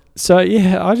hard one. So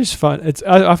I just find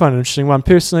I find it an interesting one.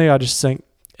 Personally, I just think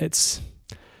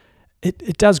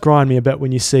it does grind me a bit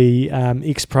when you see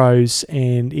ex-pros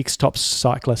and ex-top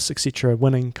cyclists, etc.,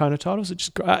 winning kind of titles. It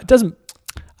doesn't.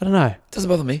 I don't know. It doesn't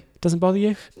bother me. Doesn't bother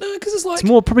you? No, because it's like... It's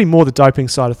probably more the doping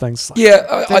side of things.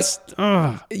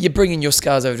 You're bringing your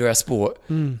scars over to our sport.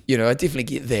 I definitely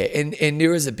get that. And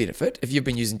there is a benefit. If you've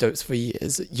been using dopes for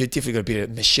years, you're definitely got a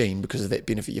better machine because of that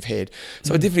benefit you've had.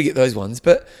 So I definitely get those ones.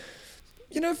 But,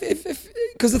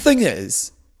 because the thing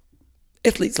is,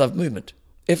 athletes love movement.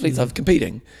 Athletes love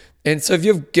competing. And so if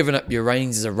you've given up your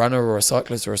reins as a runner or a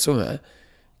cyclist or a swimmer,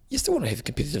 you still want to have a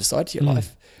competitive side to your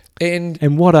life.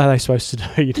 And what are they supposed to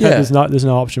do? There's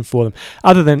no option for them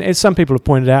other than, as some people have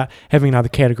pointed out, having another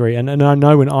category. And I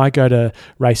know when I go to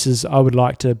races, I would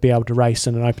like to be able to race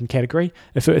in an open category,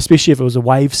 especially if it was a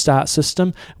wave start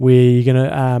system where you're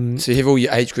going to... so you have all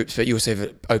your age groups, but you also have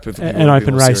it open for an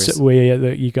open race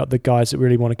where you got the guys that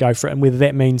really want to go for it, and whether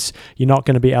that means you're not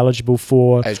going to be eligible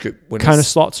for age group winners, Kona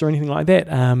slots or anything like that.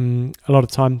 A lot of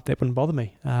time that wouldn't bother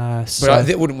me. But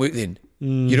that wouldn't work then.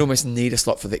 You'd almost need a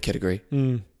slot for that category.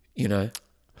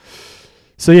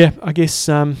 So I guess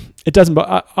it doesn't.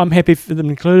 I'm happy for them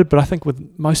included, but I think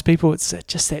with most people, it's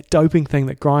just that doping thing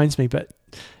that grinds me. But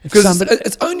Because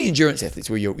it's only endurance athletes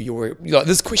where you're like,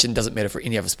 this question doesn't matter for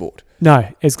any other sport. No,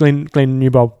 as Glenn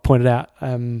Newbold pointed out,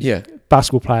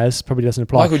 basketball players probably doesn't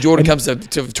apply. Michael Jordan comes to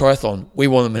triathlon. We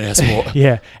want them in our sport.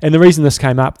 Yeah, and the reason this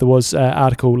came up, there was an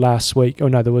article last week.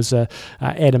 There was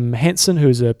Adam Hansen,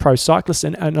 who's a pro cyclist,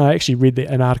 and I actually read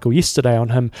an article yesterday on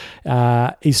him.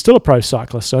 He's still a pro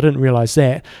cyclist, so I didn't realise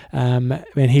that. And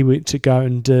he went to go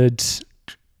and did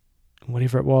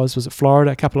whatever it was it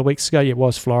Florida a couple of weeks ago? Yeah, it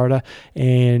was Florida,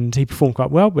 and he performed quite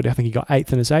well, but I think he got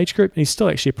 8th in his age group, and he's still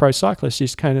actually a pro cyclist. He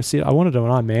just kind of said, I want to do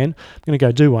an Ironman, I'm going to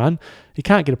go do one. He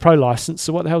can't get a pro license,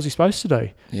 so what the hell is he supposed to do?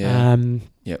 Yeah.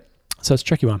 Yep. So it's a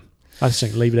tricky one. I just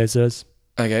think leave it as is.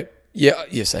 Okay.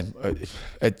 Yeah, same.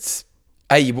 It's,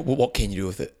 what can you do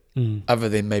with it? Other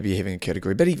than maybe having a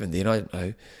category, but even then, I don't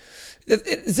know.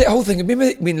 It's that whole thing.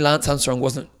 Remember when Lance Armstrong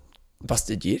wasn't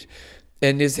busted yet?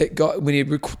 And there's that guy, when he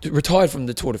retired from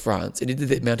the Tour de France, and he did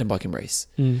that mountain biking race.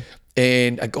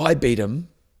 And a guy beat him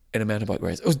in a mountain bike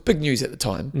race. It was big news at the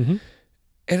time. And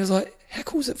I was like, how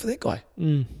cool is it for that guy?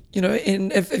 And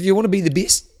if you want to be the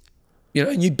best,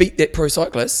 and you beat that pro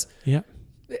cyclist, how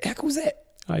cool is that?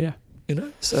 Oh, yeah.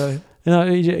 So...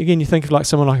 again, you think of like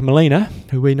someone like Molina,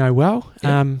 who we know well.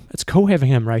 It's cool having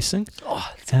him racing.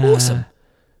 Oh, it's awesome.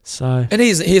 And he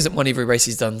hasn't won every race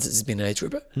he's done since he's been an age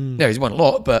grouper. No, he's won a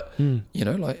lot, but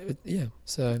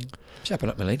So sharpen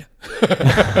up, Melina.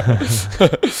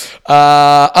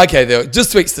 Okay, though, just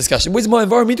this week's discussion. Where's my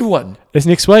environmental one? It's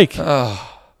next week.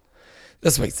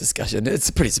 This week's discussion. It's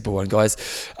a pretty simple one, guys.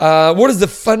 What is the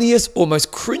funniest or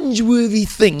most cringeworthy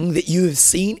thing that you have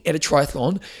seen at a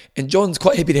triathlon? And John's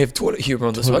quite happy to have toilet humour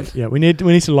on this one. Yeah, we need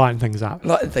to lighten things up.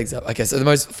 Okay, so the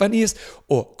most funniest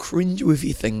or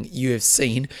cringeworthy thing you have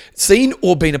seen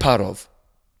or been a part of?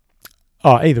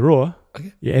 Oh, either or.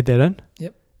 Okay. You add that in?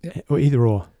 Yep. Or either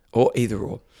or. Or either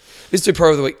or. Let's do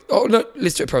Pro of the Week. Oh, no,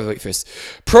 let's do Pro of the Week first.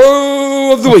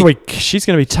 Pro of the Week. She's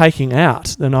going to be taking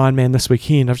out an Ironman this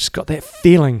weekend. I've just got that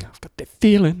feeling.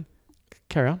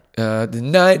 Carry on. The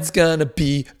night's going to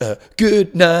be a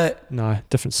good night. No,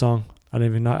 different song. I don't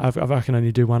even know. I can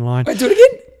only do one line. Wait, do it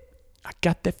again. I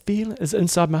got that feeling. Is it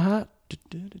inside my heart?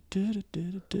 No,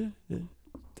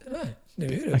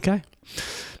 never heard of it. Okay.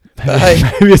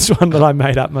 Maybe it's one that I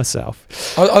made up myself.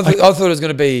 I thought it was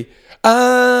going to be...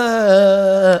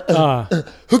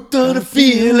 hooked on a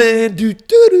feeling.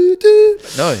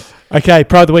 No. Okay,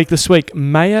 Pro of the Week this week.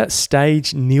 Maya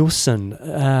Stage Nielsen.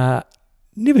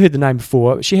 Never heard the name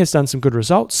before. She has done some good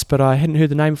results, but I hadn't heard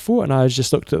the name before, and I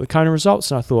just looked at the Kona results,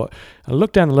 and I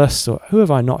looked down the list, thought, who have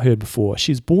I not heard before?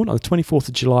 She was born on the 24th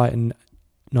of July in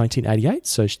 1988,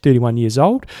 so she's 31 years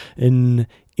old, in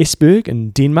Esbjerg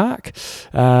in Denmark.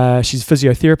 She's a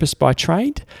physiotherapist by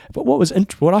trade. But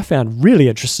what I found really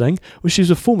interesting was she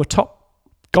was a former top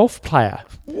golf player.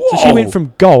 Whoa. So she went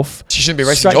from golf. She shouldn't be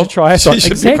racing golf. To triathlon. She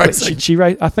exactly. be racing. She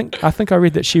I think I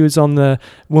read that she was on the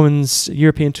Women's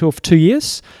European Tour for 2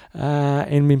 years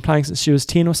and been playing since she was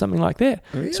 10 or something like that.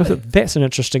 Really? So I thought that's an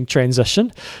interesting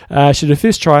transition. She did her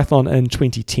first triathlon in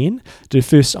 2010, did her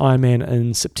first Ironman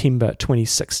in September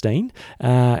 2016,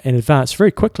 and advanced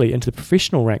very quickly into the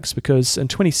professional ranks because in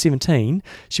 2017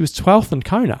 she was 12th in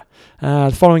Kona.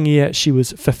 The following year she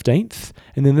was 15th,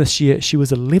 and then this year she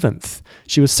was 11th.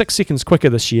 She was 6 seconds quicker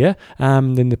this year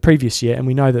than the previous year, and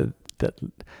we know that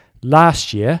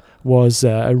last year was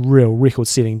a real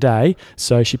record-setting day,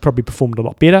 so she probably performed a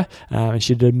lot better, and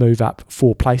she did move up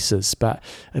 4 places. But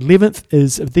 11th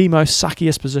is the most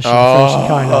suckiest position to finish in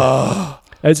Kona.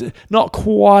 It's not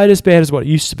quite as bad as what it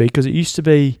used to be, because it used to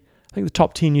be, I think the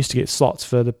top 10 used to get slots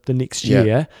for the next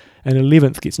year, and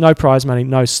 11th gets no prize money,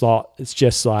 no slot. It's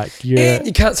just like and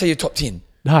you can't say you're top 10.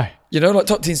 No. Like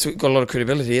top 10's got a lot of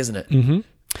credibility, isn't it? Mm-hmm.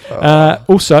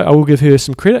 Also, I will give her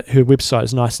some credit. Her website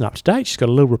is nice and up to date. She's got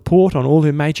a little report on all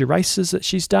her major races that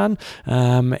she's done,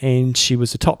 and she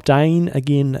was a top Dane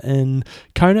again in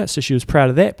Kona, so she was proud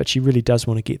of that, but she really does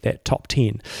want to get that top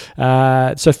 10.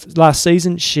 So last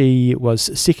season she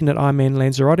was second at Ironman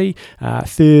Lanzarote,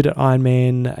 third at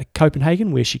Ironman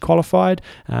Copenhagen where she qualified,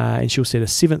 and she also had a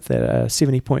 7th at a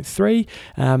 70.3.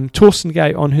 Torsten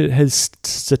gave on his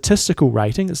statistical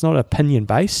rating, it's not opinion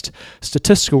based,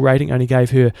 statistical rating only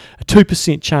gave her a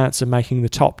 2% chance of making the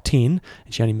top 10,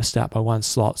 and she only missed out by 1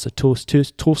 slot. So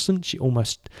Torsten, she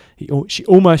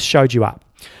almost showed you up.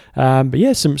 But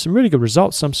yeah, some really good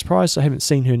results. I'm surprised I haven't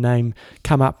seen her name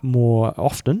come up more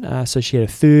often. So she had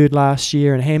a 3rd last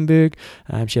year in Hamburg.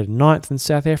 She had a 9th in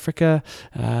South Africa.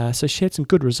 So she had some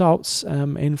good results,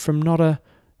 and from not a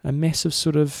massive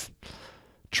sort of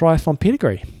triathlon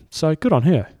pedigree. So good on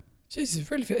her.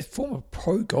 She's really a former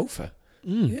pro golfer.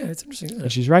 Yeah, it's interesting, isn't it?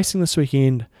 And she's racing this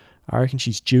weekend. I reckon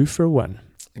she's due for a win.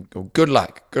 Good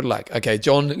luck. Okay,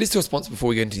 John, let's do a sponsor before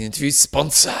we go into the interview.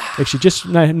 Sponsor. Actually, just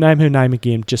name her name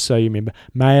again, just so you remember.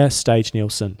 Maya Stage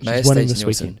Nielsen. She's winning this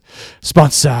weekend.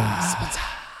 Sponsor.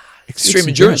 Extreme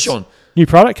Endurance, John. New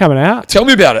product coming out. Tell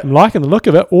me about it. I'm liking the look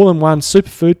of it. All-in-one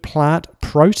superfood plant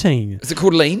protein. Is it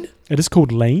called Lean? It is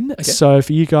called Lean. Okay. So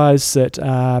for you guys that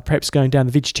are perhaps going down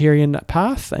the vegetarian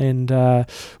path and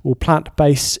or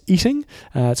plant-based eating,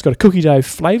 it's got a cookie dough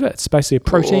flavour. It's basically a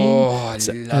protein. Oh, I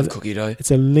love cookie dough. It's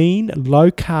a lean,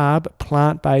 low-carb,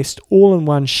 plant-based,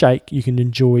 all-in-one shake you can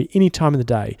enjoy any time of the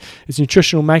day. Its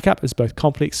nutritional makeup is both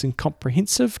complex and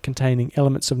comprehensive, containing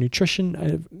elements of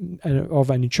nutrition of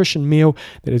a nutrition meal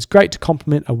that is great to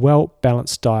complement a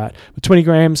well-balanced diet. With 20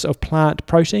 grams of plant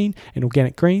protein and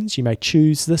organic greens, you may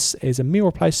choose this as a meal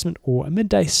replacement or a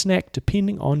midday snack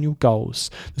depending on your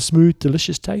goals. The smooth,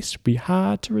 delicious taste will be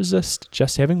hard to resist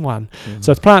just having one.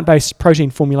 So it's plant-based protein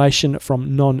formulation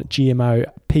from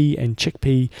non-GMO pea and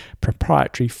chickpea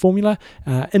proprietary formula,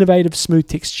 innovative smooth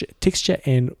texture,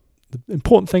 and the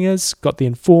important thing is got the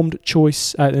informed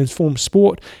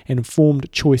sport and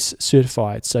informed choice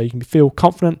certified, so you can feel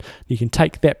confident you can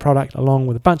take that product along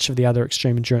with a bunch of the other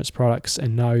extreme endurance products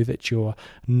and know that you're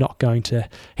not going to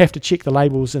have to check the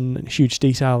labels in huge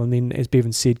detail and then, as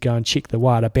Bevan said, go and check the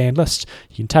wider band list.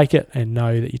 You can take it and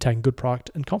know that you're taking good product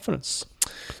in confidence.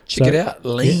 Check it out.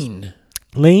 Lean. Yeah.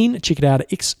 Lean, check it out at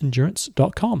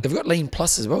xendurance.com. They've got Lean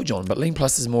Plus as well, John, but Lean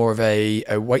Plus is more of a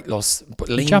weight loss,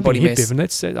 lean Jumping body ahead,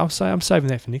 mass. Bevan, I'm saving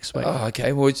that for next week. Oh,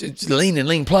 okay. Well, it's Lean and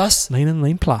Lean Plus. Lean and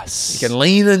Lean Plus. You can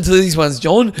lean into these ones,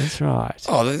 John. That's right.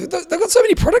 Oh, they've got so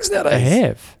many products nowadays. They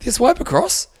have. There's Swipe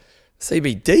Across,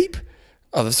 CB Deep.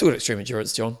 Oh, they've still got Extreme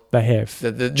Endurance, John. They have.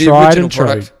 The Tried original and true.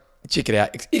 product. Check it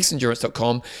out,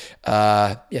 xendurance.com.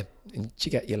 Yeah, and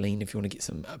check out your Lean if you want to get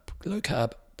some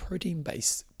low-carb,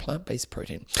 plant-based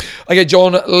protein. Okay,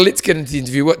 John, let's get into the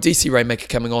interview. What DC Rainmaker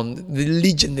coming on? The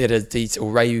legend that is DC,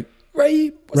 or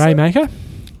Rainmaker.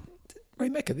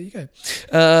 Rainmaker, there you go.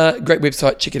 Great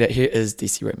website. Check it out. Here is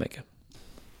DC Rainmaker.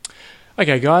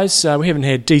 Okay, guys, we haven't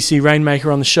had DC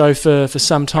Rainmaker on the show for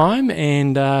some time,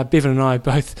 and Bevan and I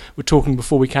both were talking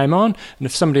before we came on, and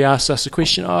if somebody asked us a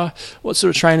question, what sort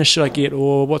of trainer should I get,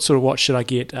 or what sort of watch should I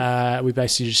get, we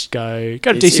basically just go to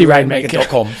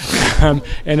DCRainmaker.com.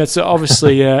 And it's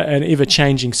obviously an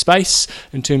ever-changing space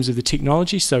in terms of the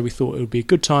technology, so we thought it would be a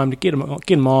good time to get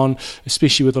them on,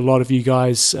 especially with a lot of you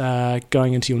guys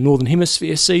going into your Northern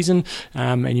Hemisphere season,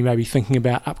 and you may be thinking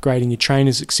about upgrading your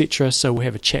trainers, etc., so we'll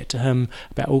have a chat to him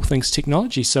about all things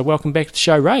technology. So welcome back to the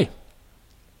show, Ray.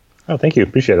 Oh, thank you.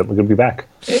 Appreciate it. We're good to be back.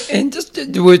 And just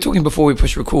we were talking before we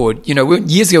push record. You know,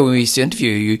 years ago when we used to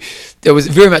interview you, there was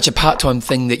very much a part-time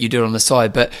thing that you did on the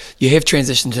side, but you have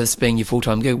transitioned to this being your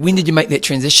full-time gig. When did you make that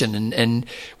transition, and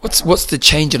what's the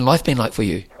change in life been like for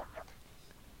you?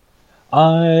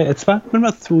 It's been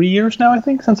about 3 years now, I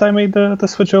think, since I made the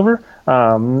switch over.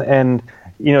 And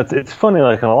you know, it's funny.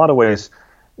 Like in a lot of ways,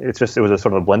 it was a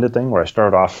sort of a blended thing where I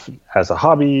started off as a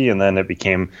hobby and then it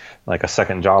became like a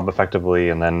second job effectively.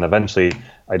 And then eventually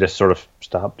I just sort of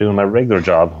stopped doing my regular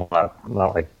job.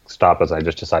 Not like stop as I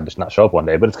just decided to not show up one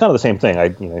day, but it's kind of the same thing. I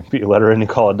put your letter in and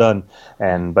call it done.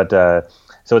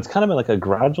 So it's kind of been like a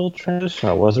gradual transition.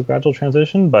 It was a gradual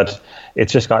transition, but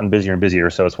it's just gotten busier and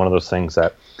busier. So it's one of those things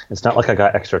that it's not like I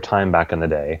got extra time back in the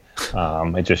day.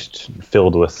 It just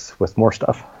filled with more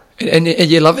stuff. And are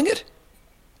you loving it?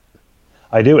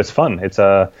 I do. It's fun. It's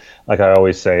like I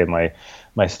always say,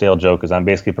 my stale joke is I'm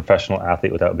basically a professional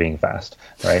athlete without being fast,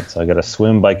 right? So I got to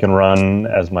swim, bike, and run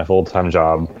as my full-time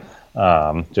job,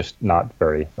 just not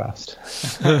very fast.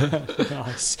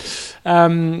 Nice.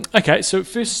 Okay, so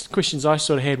first questions I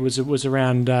sort of had was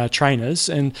around trainers,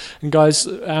 and guys,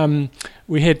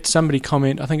 we had somebody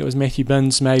comment, I think it was Matthew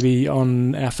Binns maybe,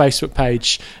 on our Facebook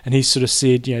page, and he sort of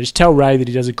said, just tell Ray that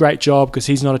he does a great job because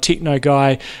he's not a techno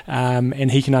guy, and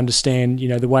he can understand,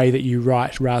 the way that you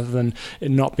write rather than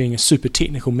it not being a super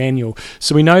technical manual.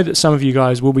 So we know that some of you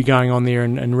guys will be going on there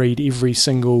and read every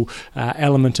single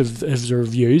element of the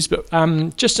reviews, but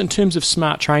just in terms of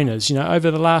smart trainers,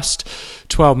 over the last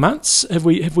 12 months, have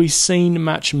we seen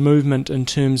much movement in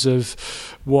terms of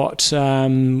what's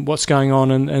going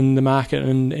on in the market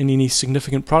and any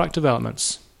significant product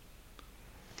developments?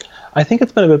 I think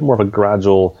it's been a bit more of a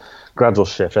gradual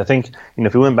shift. I think,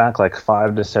 if we went back like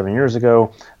 5 to 7 years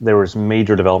ago, there was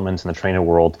major developments in the trainer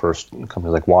world. First,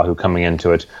 companies like Wahoo coming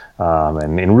into it,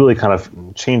 and really kind of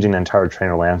changing the entire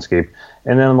trainer landscape.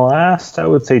 And then in the last, I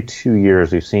would say 2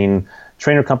 years, we've seen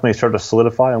trainer companies start to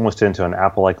solidify almost into an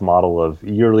Apple-like model of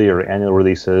yearly or annual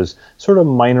releases, sort of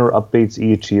minor updates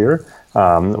each year.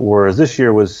 Whereas this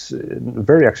year was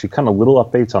very actually kind of little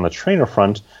updates on the trainer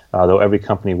front, though every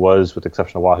company was, with the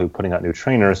exception of Wahoo, putting out new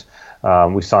trainers.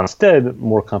 We saw instead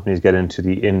more companies get into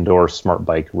the indoor smart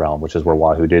bike realm, which is where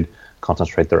Wahoo did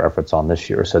concentrate their efforts on this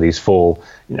year. So these full,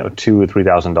 $2,000 or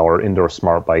 $3,000 indoor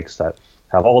smart bikes that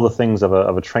have all the things of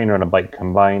a trainer and a bike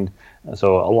combined.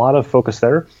 So a lot of focus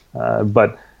there.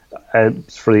 But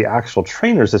for the actual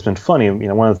trainers, it's been funny.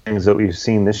 One of the things that we've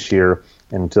seen this year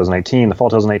in 2018, the fall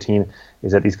 2018,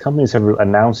 is that these companies have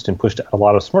announced and pushed a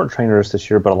lot of smart trainers this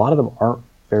year, but a lot of them aren't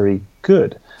very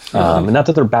good. And not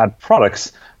that they're bad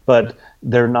products, but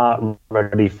they're not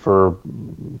ready for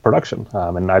production.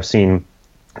 And I've seen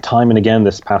time and again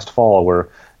this past fall where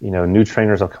new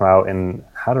trainers have come out and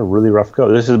had a really rough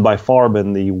go. This has by far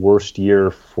been the worst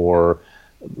year for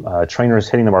trainers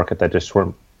hitting the market that just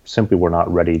simply were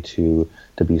not ready to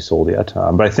be sold yet.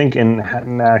 But I think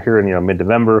now here in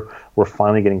mid-November, we're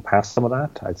finally getting past some of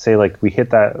that. I'd say we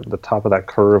hit the top of that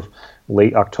curve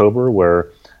late October, where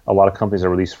a lot of companies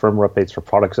have released firmware updates for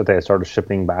products that they had started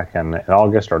shipping back in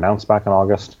August or announced back in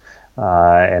August.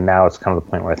 And now it's kind of the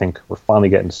point where I think we're finally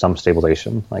getting some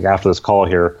stabilization. After this call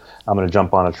here, I'm going to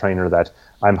jump on a trainer that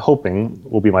I'm hoping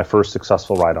will be my first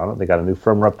successful ride on it. They got a new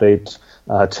firmware update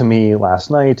to me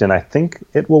last night, and I think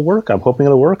it will work. I'm hoping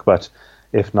it'll work, but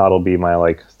if not, it'll be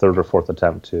my third or fourth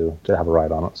attempt to have a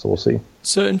ride on it. So we'll see.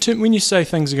 So when you say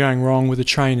things are going wrong with the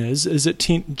trainers, is it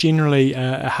generally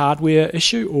a hardware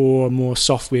issue or more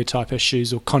software type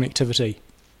issues or connectivity?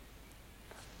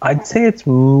 I'd say it's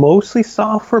mostly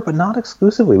software, but not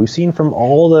exclusively. We've seen from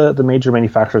all the major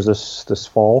manufacturers this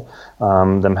fall,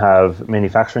 them have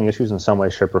manufacturing issues in some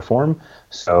way, shape, or form.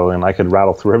 And I could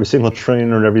rattle through every single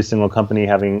trainer and every single company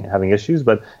having issues,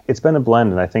 but it's been a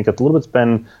blend. And I think a little bit's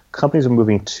been companies are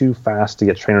moving too fast to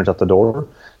get trainers out the door,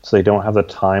 so they don't have the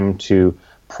time to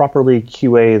properly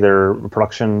QA their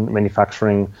production,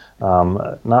 manufacturing,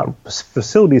 not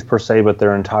facilities per se, but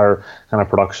their entire kind of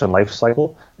production life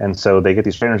cycle. And so they get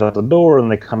these trainers out the door and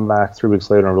they come back 3 weeks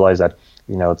later and realize that,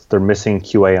 they're missing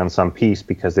QA on some piece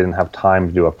because they didn't have time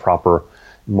to do a proper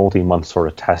multi-month sort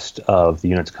of test of the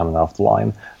units coming off the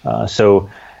line. So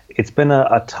it's been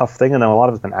a tough thing. And then a lot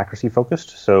of it's been accuracy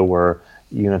focused. So where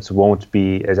units won't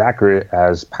be as accurate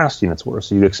as past units were.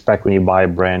 So you'd expect when you buy a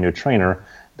brand new trainer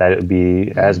that it would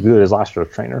be as good as last year's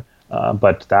trainer.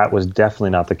 But that was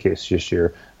definitely not the case this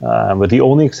year. With the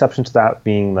only exception to that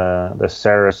being the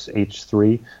Ceres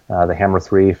H3, the Hammer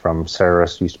 3 from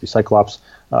Ceres, used to be Cyclops,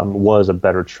 was a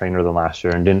better trainer than last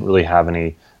year and didn't really have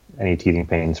any teething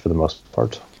pains for the most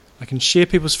part. I can share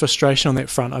people's frustration on that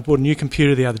front. I bought a new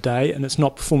computer the other day and it's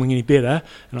not performing any better,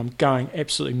 and I'm going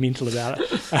absolutely mental about it.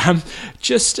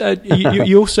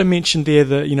 You also mentioned there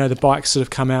the bikes that have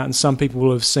come out, and some people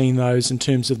will have seen those in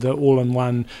terms of the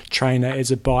all-in-one trainer as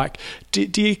a bike.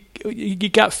 Do you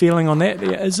gut feeling on that?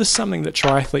 Is this something that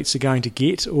triathletes are going to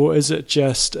get, or is it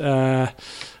just... they're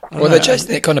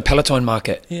chasing that kind of Peloton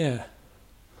market. Yeah.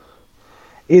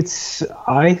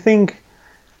 I think...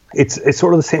 It's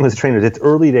sort of the same as trainers. It's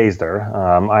early days there.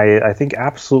 I think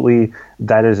absolutely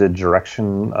that is a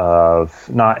direction of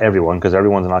not everyone, because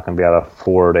everyone's not going to be able to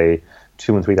afford a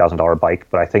 $2,000 and $3,000 bike.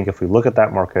 But I think if we look at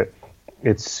that market,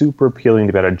 it's super appealing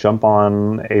to be able to jump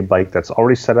on a bike that's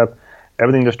already set up.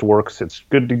 Everything just works. It's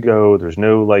good to go. There's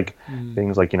no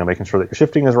things like making sure that your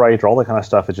shifting is right or all that kind of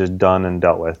stuff. It's just done and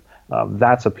dealt with.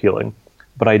 That's appealing.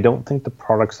 But I don't think the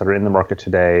products that are in the market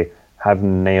today have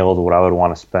nailed what I would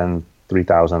want to spend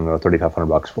 $3,000 or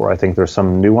 $3,500 for. I think there's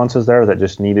some nuances there that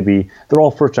just need to be. They're all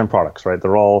first-gen products, right?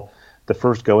 They're all the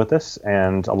first go at this,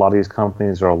 and a lot of these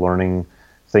companies are learning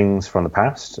things from the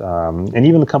past. And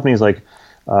even the companies like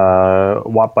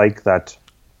Wattbike that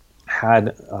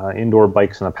had indoor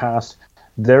bikes in the past,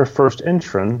 their first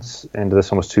entrance into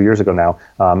this almost 2 years ago now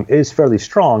is fairly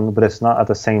strong, but it's not at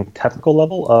the same technical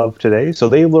level of today. So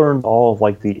they learned all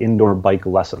of the indoor bike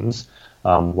lessons.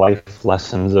 Life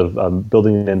lessons of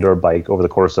building an indoor bike over the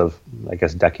course of, I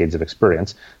guess, decades of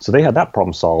experience. So they had that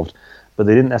problem solved, but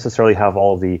they didn't necessarily have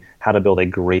all the how to build a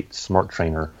great smart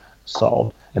trainer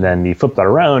solved. And then you flip that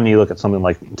around and you look at something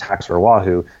like Tacx or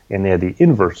Wahoo, and they had the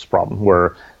inverse problem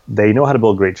where they know how to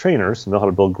build great trainers, know how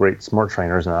to build great smart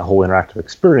trainers and a whole interactive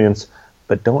experience,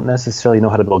 but don't necessarily know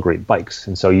how to build great bikes.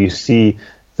 And so you see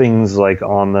things like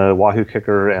on the Wahoo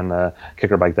Kicker and the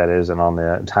Kicker bike that is, and on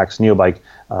the Tacx Neo bike,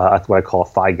 that's what I call a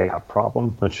thigh gap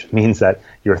problem, which means that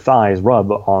your thighs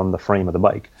rub on the frame of the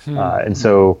bike. And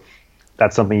so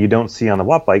that's something you don't see on the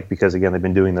Watt bike because, again, they've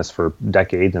been doing this for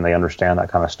decades and they understand that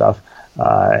kind of stuff.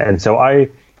 And so I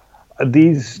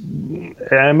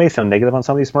may sound negative on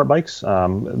some of these smart bikes.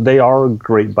 They are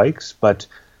great bikes, but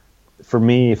for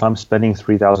me, if I'm spending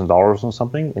 $3,000 on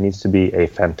something, it needs to be a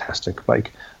fantastic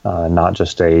bike, not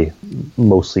just a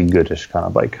mostly goodish kind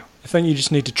of bike. I think you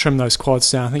just need to trim those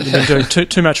quads down. I think you've been doing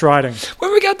too much riding.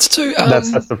 With regards to that's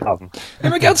the problem.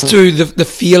 In regards to the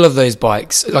feel of those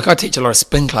bikes, like I teach a lot of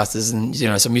spin classes, and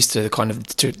so I'm used to the kind of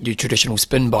traditional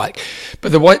spin bike.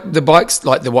 But the bikes,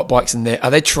 like the Watt bikes in there, are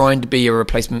they trying to be a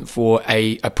replacement for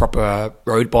a proper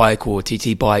road bike or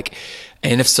TT bike?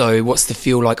 And if so, what's the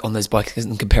feel like on those bikes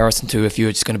in comparison to if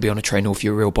you're just going to be on a trainer or if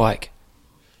you're a real bike?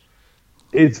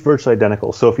 It's virtually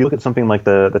identical. So if you look at something like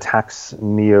the Tacx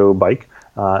Neo bike,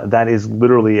 that is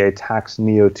literally a Tacx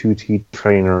Neo 2T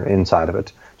trainer inside of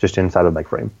it, just inside of the bike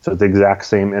frame. So it's the exact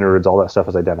same innards, all that stuff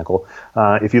is identical.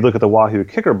 If you look at the Wahoo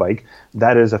Kicker bike,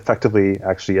 that is effectively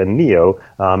actually a Neo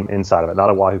inside of it, not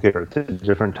a Wahoo Kicker. It's a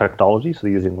different technology, so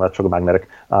they're using electromagnetic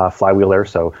flywheel there,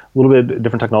 so a little bit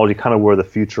different technology, kind of where the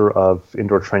future of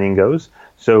indoor training goes.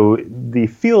 So the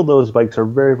feel of those bikes are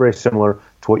very, very similar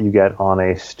to what you get on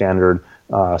a standard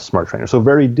smart trainer. So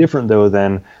very different, though,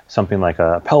 than something like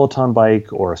a Peloton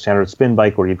bike or a standard spin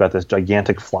bike where you've got this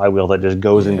gigantic flywheel that just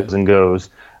goes and goes and goes,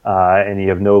 and you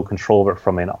have no control of it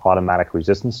from an automatic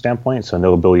resistance standpoint, so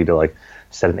no ability to like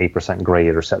set an 8%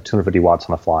 grade or set 250 watts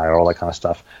on the fly or all that kind of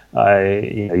stuff.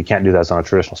 You can't do that on a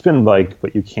traditional spin bike,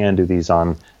 but you can do these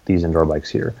on these indoor bikes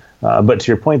here. But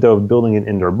to your point, though, of building an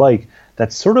indoor bike,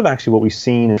 that's sort of actually what we've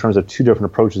seen in terms of two different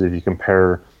approaches if you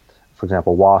compare, for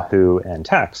example, Wahoo and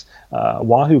Tacx.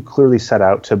 Wahoo clearly set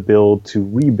out to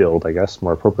rebuild, I guess,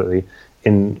 more appropriately,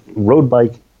 in road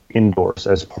bike indoors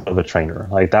as part of a trainer.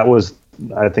 Like that was,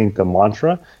 I think, the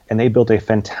mantra, and they built a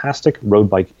fantastic road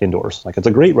bike indoors. Like it's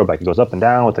a great road bike. It goes up and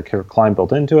down with the climb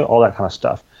built into it, all that kind of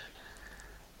stuff.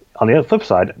 On the flip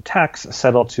side, Tacx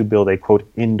set out to build a, quote,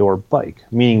 indoor bike,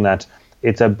 meaning that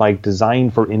it's a bike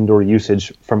designed for indoor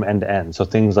usage from end to end. So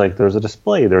things like there's a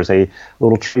display, there's a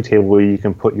little tray table where you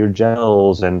can put your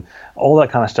gels and all that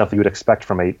kind of stuff that you would expect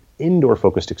from a indoor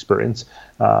focused experience.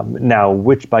 Now,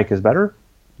 which bike is better?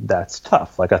 That's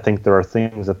tough. Like I think there are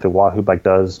things that the Wahoo bike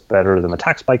does better than the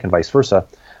Tacx bike and vice versa,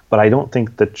 but I don't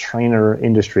think the trainer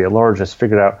industry at large has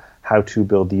figured out how to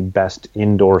build the best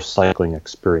indoor cycling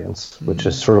experience, which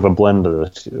is sort of a blend of the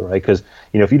two, right? Because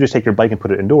if you just take your bike and put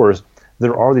it indoors,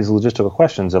 there are these logistical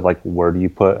questions of like, where do you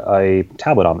put a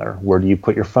tablet on there? Where do you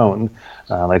put your phone?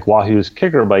 Like Wahoo's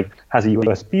Kicker bike has a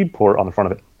USB port on the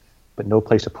front of it, but no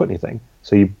place to put anything.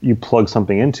 So you plug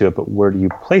something into it, but where do you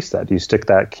place that? Do you stick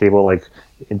that cable like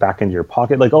back into your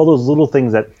pocket? Like all those little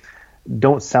things that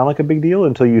don't sound like a big deal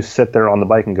until you sit there on the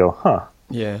bike and go,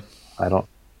 yeah, I don't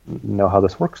know how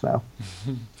this works now.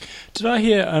 Did I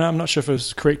hear, and I'm not sure if it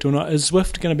was correct or not, is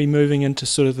Zwift going to be moving into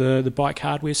sort of the bike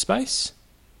hardware space?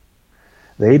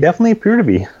 They definitely appear to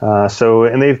be.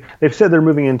 And they've said they're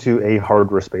moving into a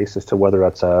hardware space. As to whether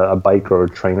that's a bike or a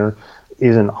trainer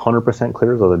isn't 100%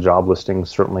 clear, though the job listings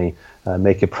certainly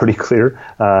make it pretty clear.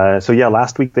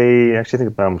 Last week I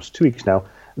think almost 2 weeks now,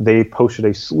 they posted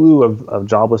a slew of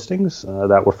job listings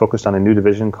that were focused on a new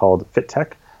division called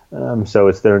FitTech. So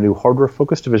it's their new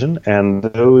hardware-focused division, and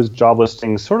those job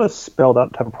listings sort of spelled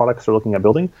out the type of products they're looking at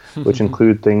building, which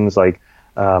include things like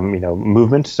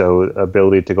movement, so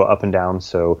ability to go up and down.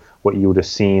 So what you would have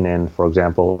seen in, for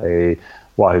example, a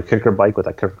Wahoo Kicker bike with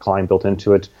that Kicker Climb built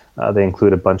into it. They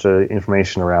include a bunch of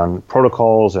information around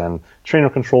protocols and trainer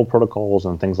control protocols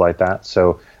and things like that.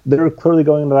 So they're clearly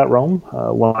going into that realm.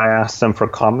 When I asked them for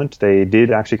comment, they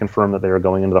did actually confirm that they are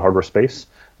going into the hardware space.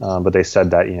 But they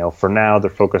said that, for now, their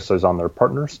focus is on their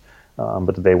partners,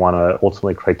 but they want to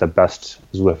ultimately create the best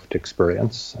Zwift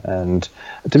experience. And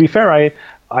to be fair,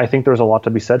 I think there's a lot to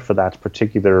be said for that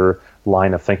particular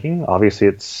line of thinking. Obviously,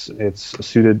 it's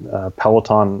suited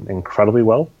Peloton incredibly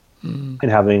well in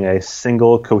having a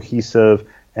single, cohesive,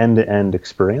 end-to-end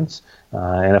experience.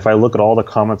 And if I look at all the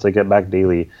comments I get back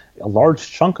daily, a large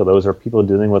chunk of those are people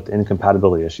dealing with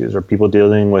incompatibility issues or people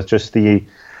dealing with just the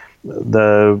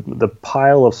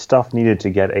pile of stuff needed to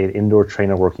get an indoor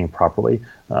trainer working properly.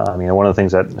 One of the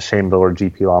things that Shane Miller,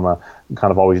 GP Llama,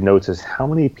 kind of always notes is how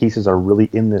many pieces are really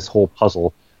in this whole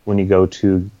puzzle when you go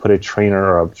to put a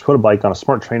trainer or put a bike on a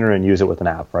smart trainer and use it with an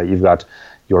app, right? You've got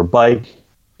your bike,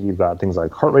 you've got things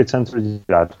like heart rate sensors, you've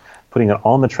got putting it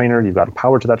on the trainer, you've got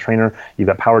power to that trainer, you've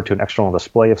got power to an external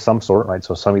display of some sort, right?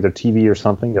 So some either TV or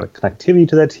something, you've got connectivity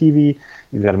to that TV,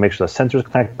 you've got to make sure the sensors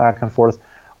connect back and forth.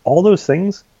 All those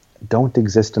things don't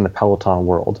exist in the Peloton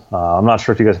world. I'm not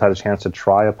sure if you guys had a chance to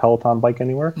try a Peloton bike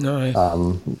anywhere.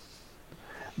 No.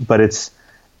 But it's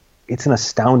an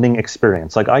astounding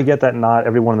experience. Like I get that not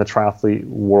everyone in the triathlete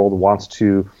world wants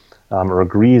to or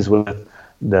agrees with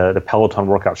the Peloton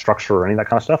workout structure or any of that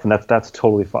kind of stuff, and that's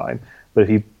totally fine. But if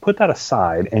you put that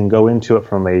aside and go into it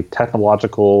from a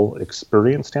technological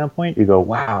experience standpoint, you go,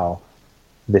 wow,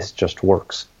 this just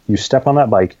works. You step on that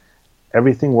bike,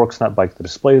 everything works on that bike. The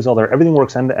display is all there. Everything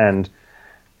works end to end.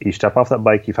 You step off that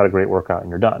bike, you've had a great workout, and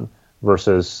you're done.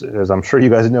 Versus, as I'm sure you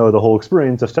guys know, the whole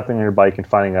experience of stepping on your bike and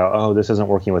finding out, oh, this isn't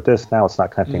working with this. Now it's not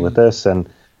connecting with this. And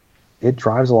it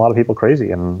drives a lot of people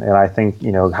crazy. And I think,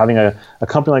 having a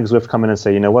company like Zwift come in and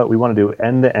say, you know what, we want to do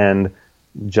end to end,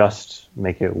 just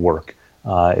make it work,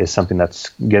 is something that's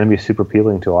going to be super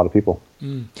appealing to a lot of people.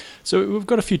 So we've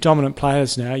got a few dominant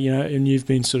players now, and you've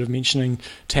been sort of mentioning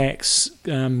Tacx,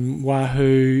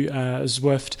 Wahoo,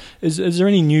 Zwift. Is there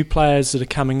any new players that are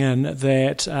coming in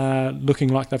that are looking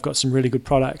like they've got some really good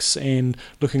products and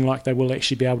looking like they will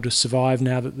actually be able to survive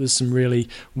now that there's some really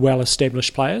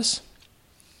well-established players?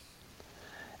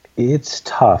 It's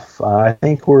tough. I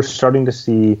think we're starting to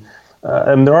see,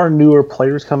 and there are newer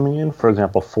players coming in. For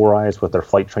example, 4eyes with their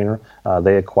flight trainer.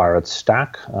 They acquired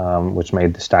Stack, which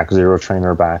made the Stack Zero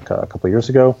trainer back a couple of years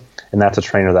ago. And that's a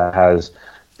trainer that has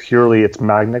it's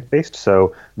magnet based.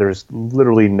 So there's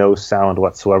literally no sound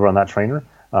whatsoever on that trainer.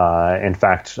 In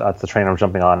fact, that's the trainer I'm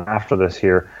jumping on after this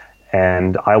here.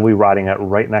 And I'll be riding it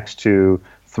right next to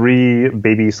 3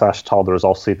 baby/toddlers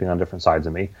all sleeping on different sides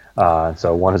of me.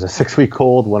 So one is a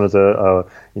 6-week-old, one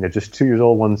is just 2 years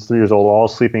old, one's 3 years old, all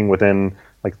sleeping within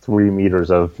like 3 meters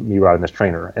of me riding this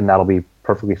trainer, and that'll be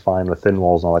perfectly fine with thin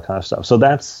walls and all that kind of stuff. So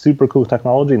that's super cool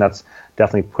technology, and that's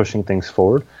definitely pushing things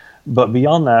forward. But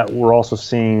beyond that, we're also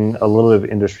seeing a little bit of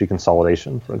industry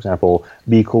consolidation. For example,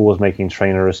 Be Cool was making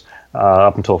trainers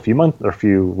up until a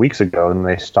few weeks ago, and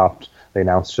they stopped. They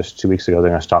announced just 2 weeks ago they're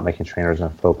going to stop making trainers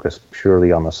and focus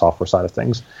purely on the software side of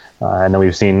things. And then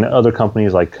we've seen other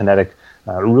companies like Kinetic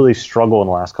really struggle in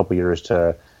the last couple of years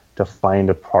to find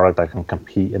a product that can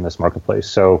compete in this marketplace.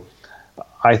 So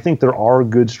I think there are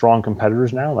good, strong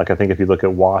competitors now. Like I think if you look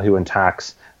at Wahoo and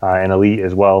Tacx and Elite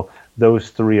as well, those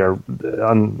 3 are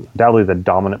undoubtedly the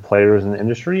dominant players in the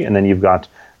industry. And then you've got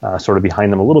sort of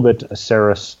behind them a little bit,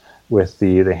 Ceres with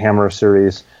the Hammer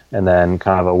series, and then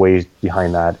kind of a ways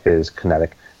behind that is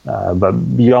Kinetic. But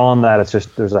beyond that, it's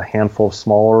just there's a handful of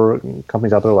smaller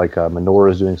companies out there, like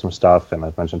Manora is doing some stuff, and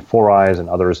I've mentioned 4eyes and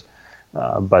others.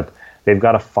 But they've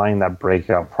got to find that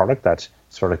breakout product that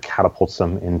sort of catapults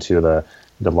them into the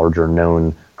larger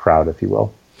known crowd, if you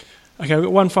will. Okay, we've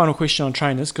got one final question on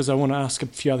trainers because I want to ask a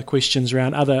few other questions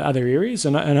around other areas.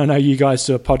 And I know you guys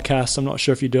do a podcast. I'm not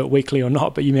sure if you do it weekly or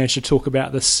not, but you manage to talk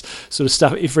about this sort of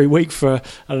stuff every week for,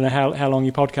 I don't know how long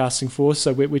you're podcasting for.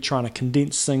 So we're trying to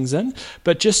condense things in.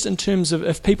 But just in terms of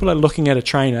if people are looking at a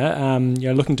trainer,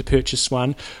 looking to purchase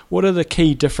one, what are the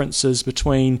key differences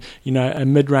between, a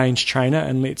mid-range trainer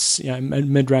and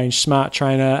mid-range smart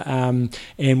trainer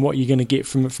and what you're going to get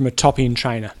from a top-end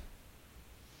trainer?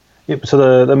 Yep.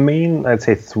 So the main, I'd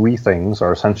say 3 things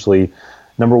are essentially,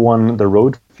 number one, the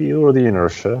road feel or the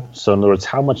inertia. So in other words,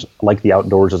 how much like the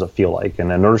outdoors does it feel like?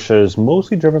 And inertia is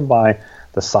mostly driven by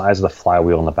the size of the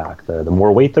flywheel in the back. The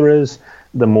more weight there is,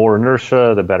 the more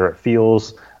inertia, the better it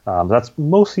feels. That's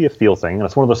mostly a feel thing. And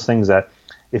it's one of those things that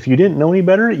if you didn't know any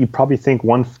better, you probably think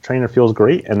one trainer feels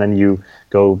great, and then you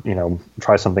go,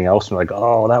 try something else, and you're like,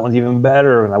 oh, that one's even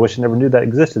better, and I wish I never knew that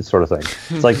existed, sort of thing.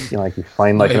 It's like, like you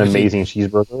find like an amazing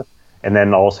cheeseburger, and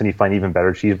then all of a sudden you find even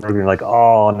better cheeseburger, and you're like,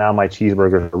 oh, now my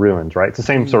cheeseburgers are ruined, right? It's the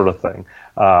same sort of thing.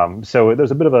 So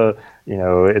there's a bit of a,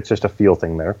 it's just a feel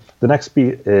thing there. The next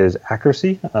beat is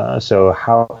accuracy. So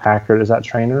how accurate is that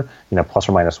trainer? Plus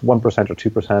or minus 1% or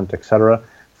 2%, et cetera.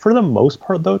 For the most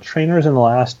part, though, trainers in the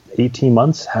last 18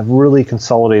 months have really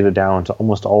consolidated down to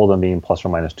almost all of them being plus or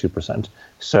minus 2%.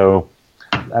 So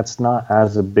that's not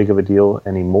as big of a deal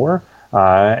anymore.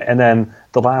 And then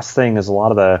the last thing is a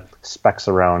lot of the specs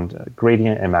around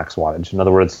gradient and max wattage. In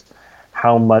other words,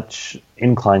 how much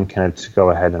incline can it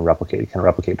go ahead and replicate? Can it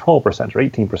replicate 12% or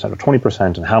 18% or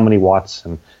 20%, and how many watts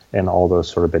and all those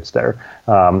sort of bits there?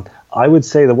 I would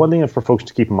say the one thing for folks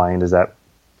to keep in mind is that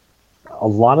a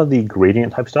lot of the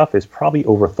gradient type stuff is probably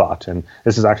overthought. And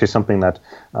this is actually something that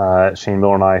Shane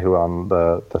Miller and I, who on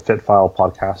the FitFile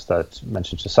podcast that I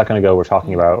mentioned just a second ago, were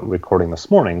talking about recording this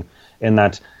morning, in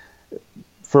that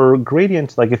for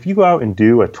gradient, like if you go out and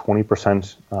do a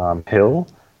 20% hill,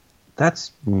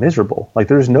 that's miserable. Like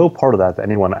there's no part of that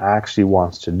anyone actually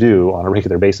wants to do on a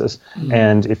regular basis. Mm-hmm.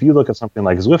 And if you look at something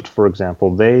like Zwift, for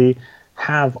example, they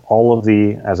have all of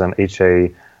the, as an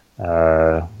HA,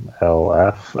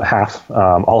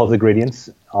 LF, all of the gradients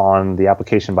on the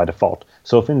application by default.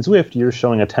 So if in Zwift you're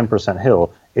showing a 10%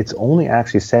 hill, it's only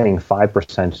actually saying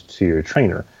 5% to your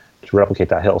trainer to replicate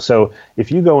that hill. So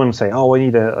if you go and say, oh, I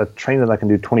need a trainer that can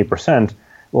do 20%,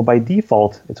 well, by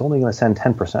default, it's only going to send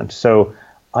 10%. So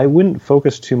I wouldn't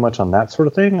focus too much on that sort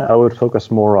of thing. I would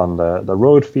focus more on the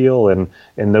road feel and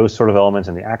those sort of elements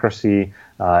and the accuracy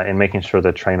and making sure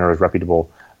the trainer is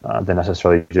reputable than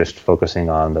necessarily just focusing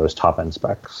on those top end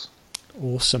specs.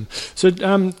 Awesome. So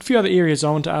a few other areas I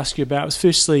want to ask you about was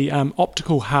firstly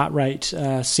optical heart rate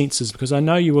sensors, because I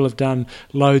know you will have done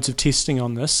loads of testing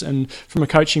on this, and from a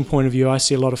coaching point of view I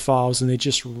see a lot of files and they're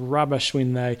just rubbish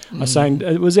when they are saying,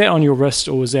 was that on your wrist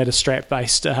or was that a strap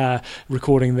based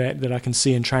recording that I can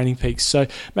see in Training Peaks? So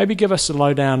maybe give us a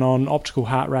lowdown on optical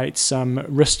heart rates,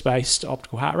 wrist based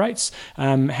optical heart rates,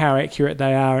 how accurate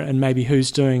they are, and maybe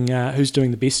who's doing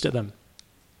the best at them.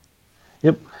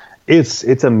 Yep.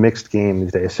 It's a mixed game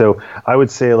these days. So I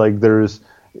would say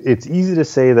it's easy to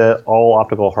say that all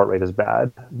optical heart rate is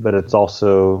bad, but it's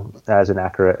also as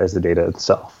inaccurate as the data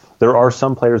itself. There are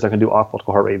some players that can do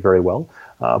optical heart rate very well.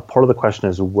 Part of the question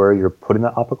is where you're putting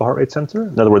that optical heart rate sensor.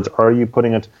 In other words, are you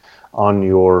putting it on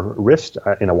your wrist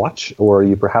in a watch, or are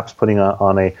you perhaps putting it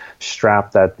on a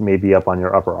strap that may be up on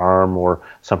your upper arm or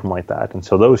something like that? And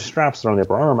so those straps that are on the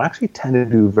upper arm actually tend to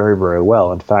do very, very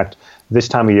well. In fact, this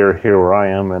time of year here where I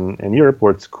am in Europe,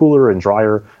 where it's cooler and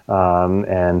drier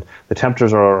and the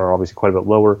temperatures are obviously quite a bit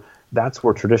lower, that's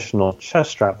where traditional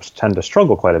chest straps tend to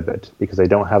struggle quite a bit because they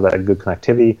don't have that good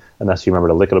connectivity unless you remember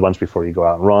to lick it a bunch before you go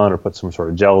out and run or put some sort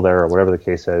of gel there or whatever the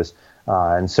case is.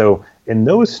 And so in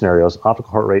those scenarios,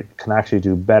 optical heart rate can actually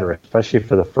do better, especially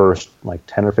for the first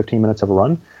 10 or 15 minutes of a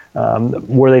run.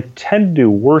 Where they tend to do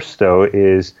worse, though,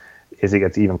 is it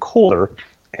gets even colder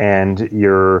and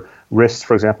your wrists,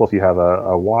 for example, if you have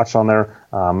a watch on there,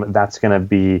 that's going to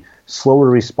be slower to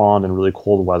respond in really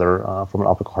cold weather from an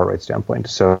optical heart rate standpoint.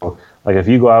 So if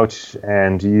you go out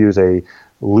and you use a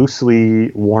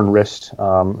loosely worn wrist,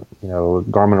 Garmin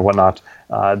and whatnot,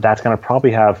 that's going to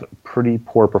probably have pretty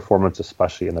poor performance,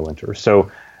 especially in the winter.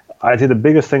 So I'd say the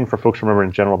biggest thing for folks to remember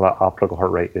in general about optical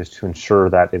heart rate is to ensure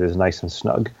that it is nice and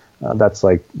snug. That's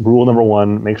rule number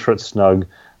one, make sure it's snug.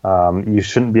 You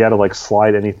shouldn't be able to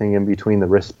slide anything in between the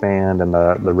wristband and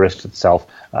the wrist itself.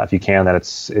 If you can, then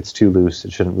it's too loose.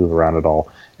 It shouldn't move around at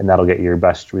all, and that'll get you your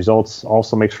best results.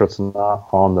 Also, make sure it's not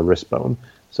on the wrist bone.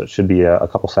 So it should be a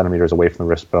couple centimeters away from the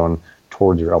wrist bone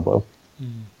towards your elbow.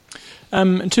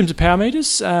 In terms of power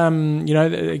meters,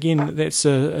 again, that's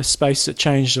a space that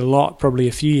changed a lot probably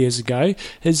a few years ago.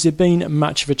 Has there been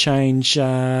much of a change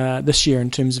this year in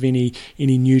terms of any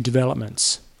new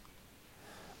developments?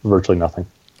 Virtually nothing.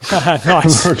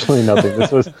 Nice. Virtually nothing.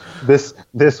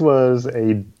 This was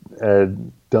a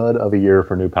dud of a year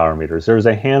for new power meters. There was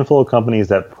a handful of companies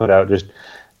that put out just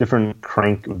different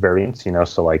crank variants,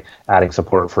 so adding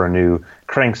support for a new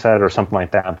crank set or something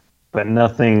like that, but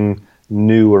nothing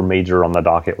new or major on the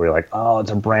docket where you're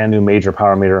it's a brand new major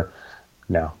power meter.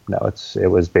 No, it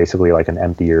was basically an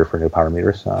empty year for new power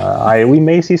meters. We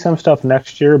may see some stuff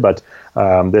next year, but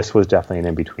this was definitely an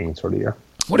in-between sort of year.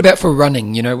 What about for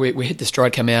running? We had the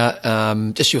Stride come out.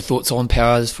 Just your thoughts on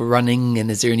powers for running, and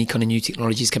is there any kind of new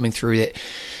technologies coming through that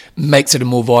makes it a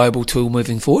more viable tool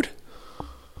moving forward?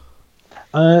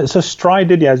 So Stride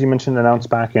did, as you mentioned, announce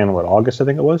back in August, I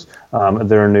think it was,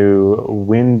 their new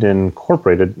wind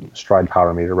incorporated Stride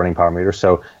power meter, running power meter.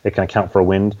 So it can account for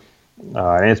wind,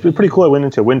 and it's been pretty cool. I went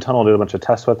into a wind tunnel, did a bunch of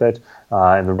tests with it,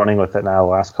 and been running with it now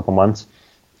the last couple months.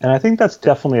 And I think that's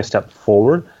definitely a step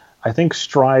forward. I think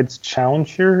Stride's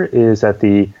challenge here is that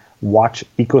the watch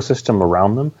ecosystem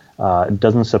around them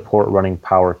doesn't support running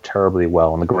power terribly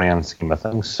well in the grand scheme of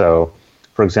things. So,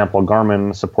 for example,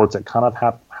 Garmin supports it kind of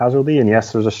haphazardly, and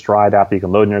yes, there's a Stride app you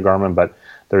can load in your Garmin, but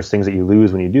there's things that you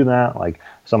lose when you do that, like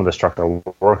some of the structural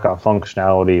workout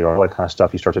functionality or all that kind of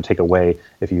stuff you start to take away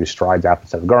if you use Stride's app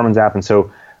instead of Garmin's app. And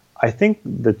so I think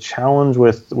the challenge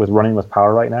with running with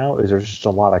power right now is there's just a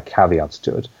lot of caveats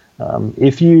to it.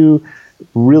 If you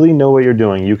really know what you're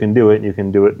doing, you can do it, and you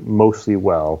can do it mostly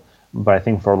well. But I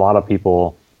think for a lot of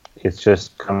people, it's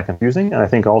just kind of confusing. And I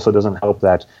think also it doesn't help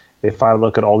that if I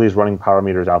look at all these running power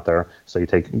meters out there, so you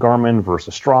take Garmin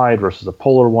versus Stride versus a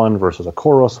Polar one versus a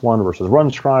Coros one versus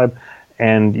RunScribe,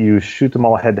 and you shoot them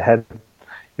all head to head,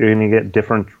 you're going to get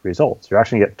different results. You're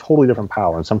actually going to get totally different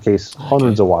power, in some cases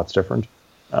hundreds of watts different,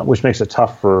 which makes it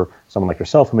tough for someone like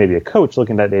yourself, who may be a coach,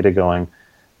 looking at that data going,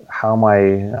 how am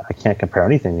I can't compare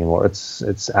anything anymore.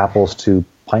 It's apples to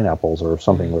pineapples or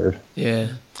something weird. Yeah.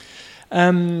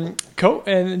 Cool.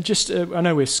 And just, I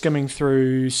know we're skimming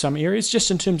through some areas, just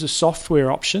in terms of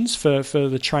software options for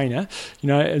the trainer.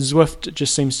 Zwift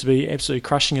just seems to be absolutely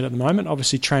crushing it at the moment.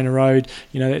 Obviously, Trainer Road,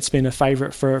 that's been a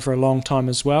favourite for a long time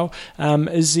as well.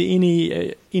 Is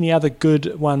there any other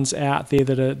good ones out there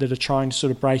that are trying to sort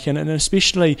of break in, and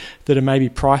especially that are maybe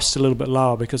priced a little bit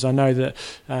lower? Because I know that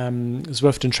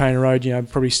Zwift and Trainer Road,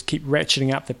 probably keep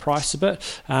ratcheting up their price a bit.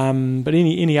 But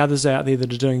any others out there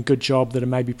that are doing a good job that are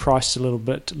maybe priced a little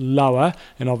bit lower,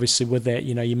 and obviously with that,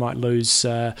 you might lose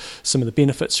some of the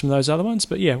benefits from those other ones.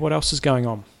 But yeah, what else is going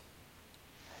on?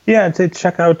 Yeah, I'd say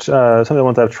check out some of the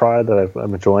ones I've tried that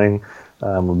I'm enjoying.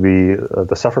 Would be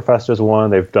the Sufferfest is one.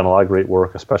 They've done a lot of great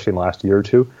work, especially in the last year or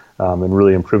two, and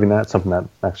really improving that. Something that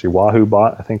actually Wahoo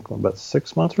bought, I think, about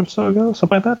 6 months or so ago,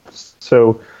 something like that.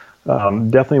 So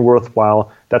definitely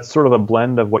worthwhile. That's sort of a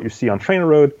blend of what you see on Trainer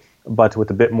Road, but with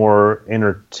a bit more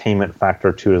entertainment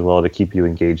factor to it as well to keep you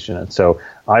engaged in it. So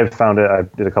I've found it. I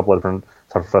did a couple of different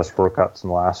Sufferfest workouts in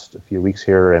the last few weeks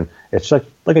here, and it's like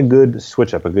a good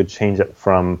switch up, a good change up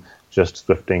from just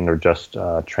Zwifting or just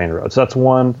Trainer Road. So that's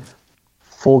one.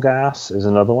 Full Gas is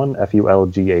another one,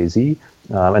 Fulgaz,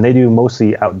 and they do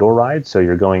mostly outdoor rides. So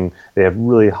they have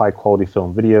really high quality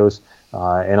film videos,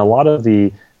 and a lot of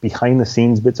the behind the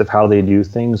scenes bits of how they do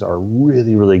things are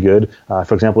really, really good.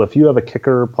 For example, if you have a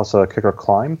kicker plus a kicker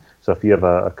climb, so if you have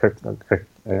I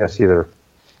guess either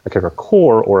a kicker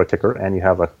core or a kicker, and you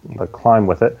have a climb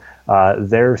with it,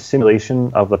 their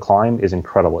simulation of the climb is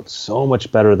incredible. It's so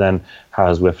much better than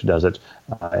how Zwift does it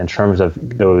in terms of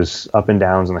those up and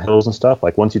downs and the hills and stuff.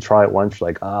 Like once you try it once, you're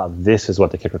like, this is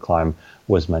what the kicker climb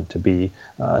was meant to be.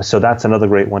 So that's another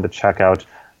great one to check out.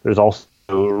 There's also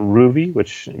Rouvy,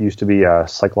 which used to be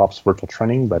Cyclops Virtual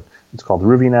Training, but it's called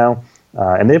Rouvy now.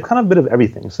 And they have kind of a bit of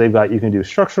everything. So you can do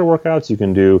structure workouts, you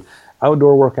can do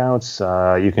outdoor workouts,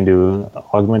 you can do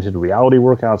augmented reality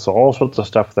workouts, so all sorts of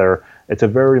stuff there. It's a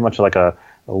very much like a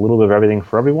little bit of everything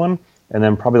for everyone. And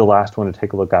then probably the last one to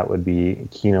take a look at would be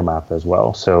KinoMap as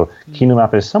well. So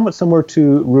KinoMap is somewhat similar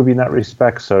to Rouvy in that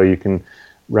respect. So you can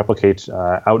replicate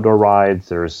outdoor rides.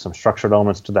 There's some structured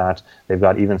elements to that. They've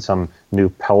got even some new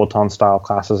Peloton style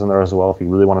classes in there as well if you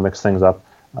really want to mix things up.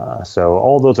 So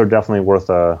all those are definitely worth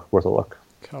a look.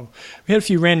 Cool. We had a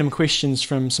few random questions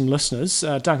from some listeners.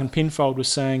 Duncan Penfold was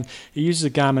saying he uses a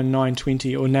Garmin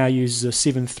 920 or now uses a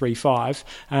 735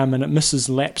 and it misses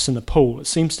laps in the pool. It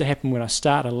seems to happen when I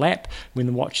start a lap when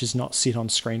the watch is not set on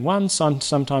screen one.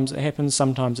 Sometimes it happens,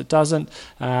 sometimes it doesn't.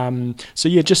 So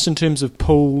yeah, just in terms of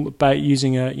pool,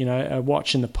 using a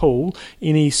watch in the pool,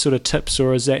 any sort of tips,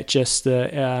 or is that just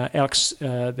the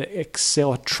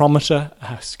accelerometer?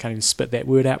 I can't even spit that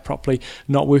word out properly,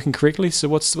 not working correctly. So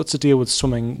what's the deal with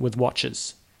swimming with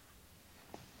watches?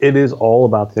 It is all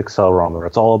about the accelerometer.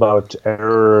 It's all about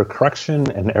error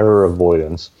correction and error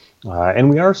avoidance.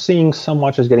 And we are seeing some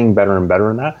watches getting better and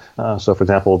better in that. So, for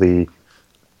example, the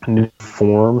new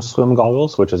Form swim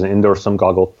goggles, which is an indoor swim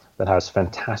goggle that has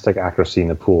fantastic accuracy in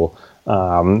the pool,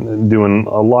 doing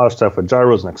a lot of stuff with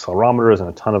gyros and accelerometers and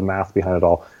a ton of math behind it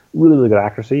all. Really, really good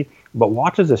accuracy. But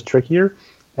watches is trickier.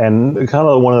 And kind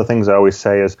of one of the things I always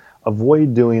say is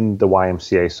avoid doing the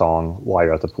YMCA song while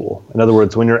you're at the pool. In other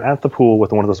words, when you're at the pool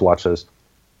with one of those watches,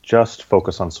 just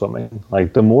focus on swimming.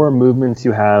 Like the more movements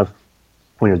you have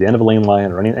when you're at the end of a lane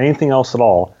line or anything else at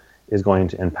all is going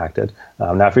to impact it.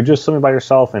 Now, if you're just swimming by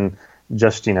yourself and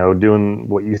just doing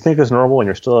what you think is normal and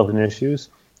you're still having issues,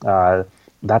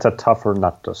 that's a tougher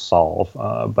nut to solve.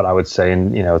 But I would say,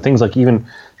 things like even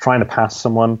trying to pass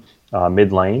someone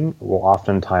mid-lane will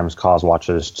oftentimes cause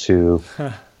watches to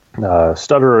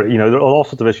stutter. There are all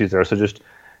sorts of issues there. So just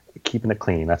keeping it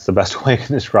clean. That's the best way I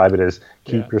can describe it, is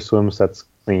keep your swim sets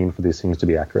clean for these things to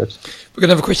be accurate. We're going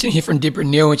to have a question here from Deborah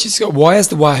Neal, which is, why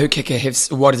does my Wahoo Kicker have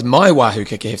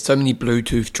so many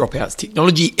Bluetooth dropouts?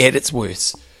 Technology at its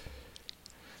worst.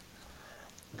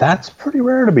 That's pretty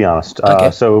rare, to be honest.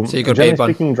 Okay. So you got generally bad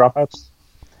one. Speaking, dropouts,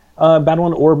 bad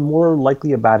one, or more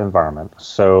likely a bad environment.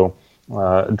 So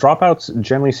dropouts,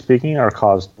 generally speaking, are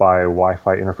caused by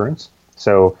Wi-Fi interference.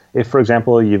 So if, for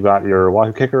example, you've got your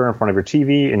Wahoo Kicker in front of your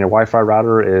TV and your Wi-Fi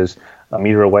router is a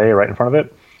meter away right in front of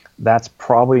it, that's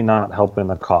probably not helping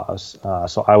the cause.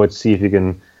 So I would see if you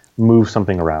can move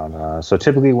something around. So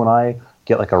typically when I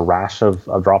get like a rash of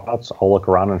dropouts, I'll look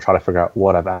around and try to figure out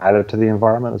what I've added to the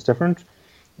environment that's different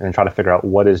and try to figure out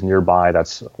what is nearby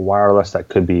that's wireless that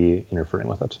could be interfering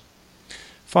with it.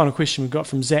 Final question we've got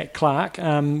from Zach Clark.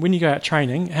 When you go out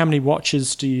training, how many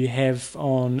watches do you have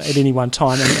on at any one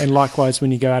time? And likewise,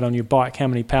 when you go out on your bike, how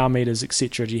many power meters,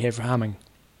 etc., do you have humming?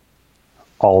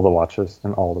 all the watches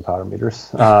and all the power meters.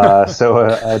 So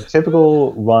a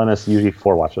typical run is usually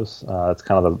 4 watches. It's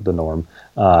kind of the norm.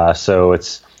 So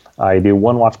I do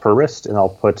 1 watch per wrist, and I'll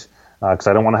put, because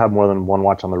I don't want to have more than 1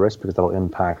 watch on the wrist because that'll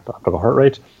impact optical heart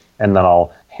rate. And then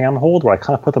I'll hand hold, where I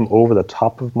kind of put them over the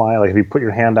top of my, like if you put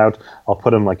your hand out, I'll put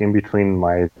them like in between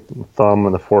my thumb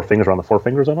and the 4 fingers, around the 4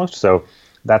 fingers almost. So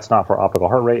that's not for optical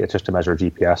heart rate. It's just to measure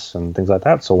GPS and things like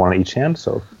that. So 1 on each hand,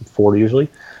 so 4 usually.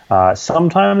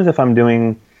 Sometimes if I'm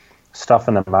doing stuff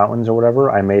in the mountains or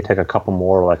whatever, I may take a couple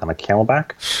more like on a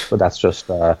Camelback, but that's just,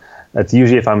 that's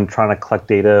usually if I'm trying to collect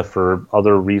data for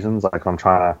other reasons, like I'm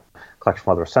trying to collect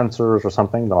from other sensors or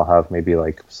something, then I'll have maybe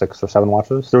like 6 or 7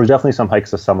 watches. There was definitely some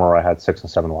hikes this summer where I had 6 and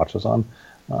 7 watches on.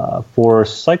 For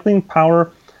cycling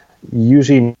power,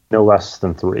 usually no less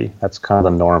than 3. That's kind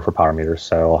of the norm for power meters.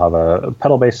 So I'll have a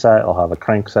pedal-based set, I'll have a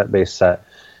crank set-based set,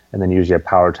 and then usually a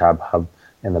power tab hub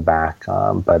in the back.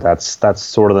 But that's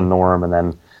sort of the norm, and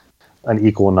then an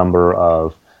equal number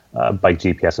of bike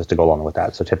GPSs to go along with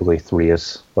that. So typically 3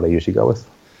 is what I usually go with.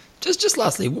 Just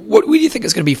lastly, where do you think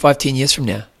it's going to be 5-10 years from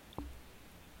now?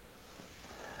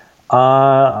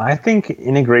 I think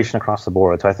integration across the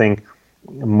board. So I think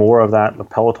more of that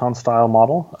Peloton style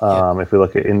model. If we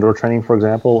look at indoor training, for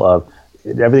example,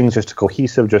 everything's just a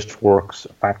cohesive, just works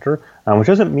factor, which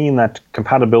doesn't mean that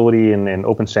compatibility and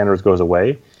open standards goes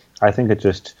away. I think it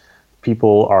just,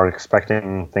 people are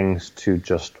expecting things to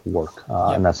just work.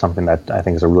 And that's something that I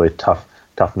think is a really tough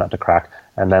nut to crack.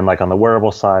 And then like on the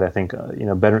wearable side, I think,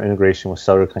 better integration with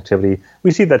cellular connectivity.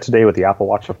 We see that today with the Apple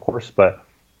Watch, of course, but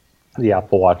the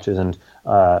Apple Watch isn't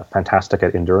fantastic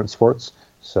at endurance sports.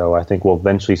 So I think we'll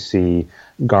eventually see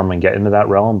Garmin get into that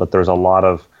realm, but there's a lot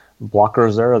of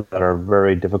blockers there that are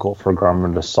very difficult for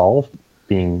Garmin to solve,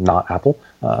 being not Apple.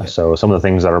 So some of the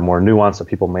things that are more nuanced that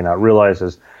people may not realize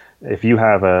is if you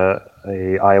have a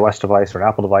iOS device or an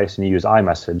Apple device and you use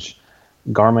iMessage,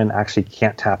 Garmin actually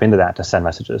can't tap into that to send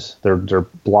messages. They're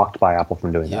blocked by Apple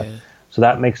from doing that. So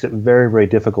that makes it very, very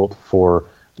difficult for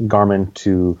Garmin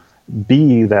to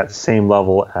be that same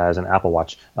level as an Apple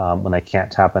Watch when they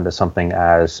can't tap into something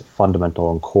as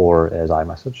fundamental and core as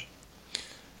iMessage.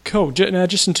 Cool. Now,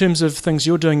 just in terms of things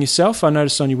you're doing yourself, I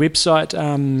noticed on your website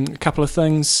a couple of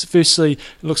things. Firstly,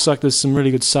 it looks like there's some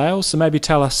really good sales. So maybe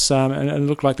tell us, and it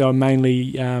looked like they were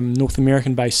mainly North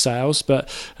American-based sales, but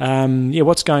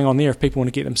what's going on there if people want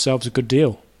to get themselves a good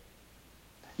deal?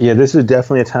 Yeah, this is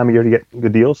definitely a time of year to get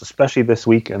good deals, especially this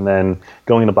week and then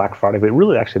going into Black Friday. But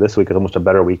really, actually, this week is almost a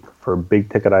better week for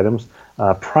big ticket items,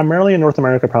 primarily in North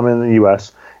America, primarily in the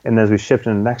U.S. And as we shift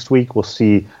into next week, we'll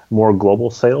see more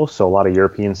global sales, so a lot of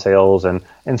European sales, and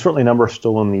certainly numbers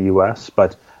still in the U.S.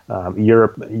 But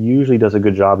Europe usually does a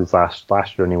good job, these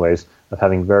last year anyways, of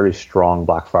having very strong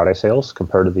Black Friday sales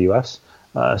compared to the U.S.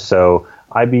 So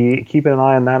I'd be keeping an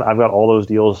eye on that. I've got all those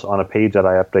deals on a page that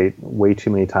I update way too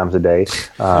many times a day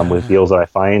with deals that I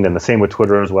find, and the same with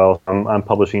Twitter as well. I'm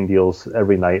publishing deals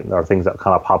every night. There are things that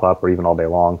kind of pop up or even all day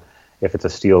long if it's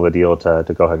a steal of a deal to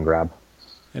go ahead and grab.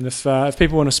 And if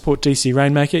people want to support DC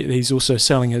Rainmaker, he's also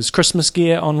selling his Christmas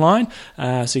gear online,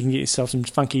 so you can get yourself some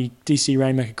funky DC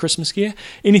Rainmaker Christmas gear.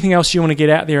 Anything else you want to get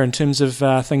out there in terms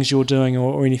of things you're doing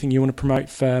or anything you want to promote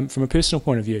from a personal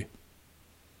point of view?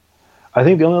 I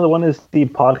think the only other one is the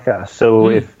podcast. So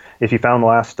if you found the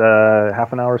last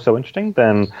half an hour or so interesting,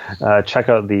 then check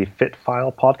out the Fit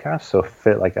File podcast. So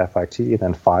fit like F-I-T,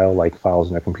 then file like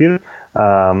files in a computer.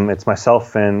 It's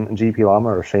myself and GP Lama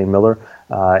or Shane Miller.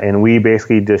 And we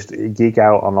basically just geek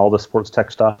out on all the sports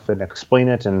tech stuff and explain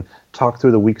it and talk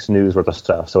through the week's news worth of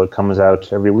stuff. So it comes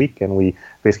out every week, and we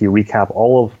basically recap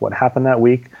all of what happened that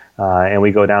week. And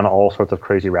we go down all sorts of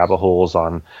crazy rabbit holes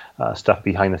on stuff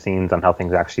behind the scenes on how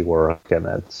things actually work. And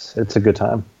it's a good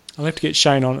time. I'll have to get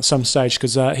Shane on at some stage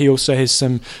because he also has he's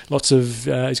got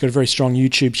a very strong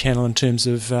YouTube channel in terms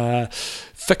of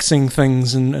fixing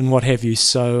things and what have you.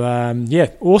 So,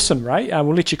 awesome, Ray.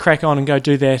 We'll let you crack on and go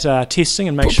do that testing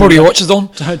and make sure... Put your watches on.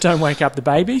 Don't wake up the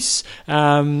babies.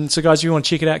 So, guys, if you want to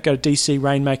check it out, go to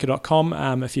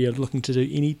dcrainmaker.com if you're looking to do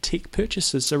any tech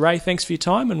purchases. So, Ray, thanks for your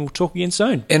time, and we'll talk again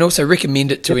soon. And also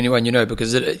recommend it to anyone you know,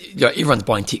 because everyone's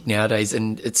buying tech nowadays,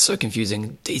 and it's so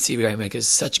confusing. DC Rainmaker is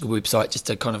such a good website just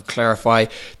to kind of clarify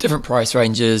different price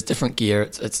ranges, different gear.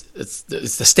 It's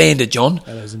the standard, John.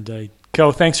 That is indeed.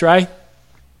 Cool. Thanks, Ray.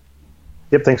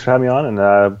 Yep, thanks for having me on, and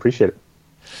appreciate it.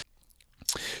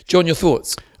 John, your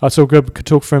thoughts? It's all good. We could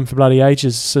talk for him for bloody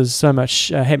ages. There's so much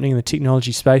happening in the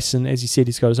technology space, and as he said,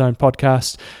 he's got his own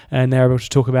podcast, and they're able to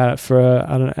talk about it for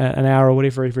an hour or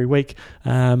whatever every week.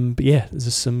 But yeah,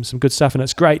 there's some good stuff, and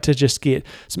it's great to just get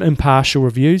some impartial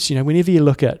reviews. Whenever you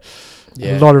look at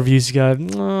a lot of reviews, you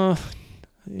go,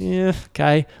 Yeah,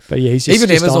 okay. But yeah, he's Even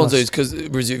just Amazon honest. does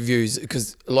reviews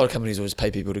because a lot of companies always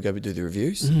pay people to go do the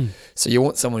reviews. So you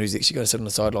want someone who's actually going to sit on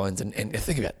the sidelines and the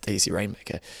thing about DC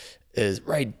Rainmaker is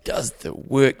Ray does the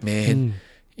work, man.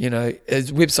 You know,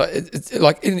 his website. It's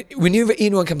like whenever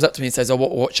anyone comes up to me and says, "Oh,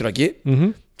 what should I get?"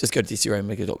 Just go to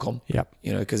dcrainmaker.com. Yep.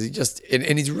 You know, because he just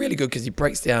and he's really good because he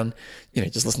breaks down. You know,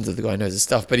 just listen to the guy who knows his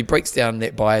stuff, but he breaks down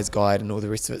that buyer's guide and all the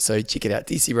rest of it. So check it out,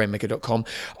 dcrainmaker.com.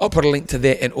 I'll put a link to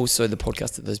that and also the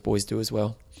podcast that those boys do as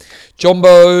well.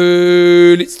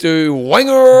 Jumbo, let's do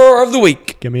Wanger of the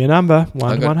Week. Give me a number,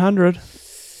 1 to 100.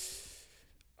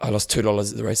 I lost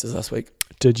 $2 at the races last week.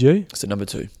 Did you? So number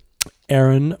 2.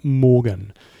 Aaron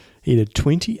Morgan. He did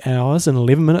 20 hours and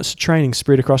 11 minutes of training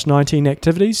spread across 19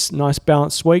 activities. Nice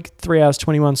balanced week. 3 hours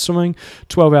 21 swimming,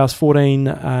 12 hours 14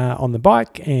 on the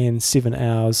bike, and 7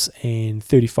 hours and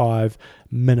 35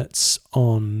 minutes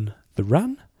on the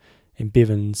run. And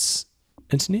Bevan's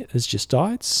internet has just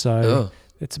died, so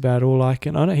that's about all I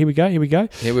can. Oh no, here we go. Yeah,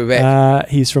 we're back.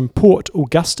 He's from Port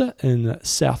Augusta in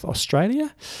South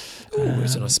Australia.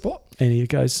 It's a nice spot. And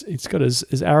he's got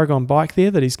his Aragon bike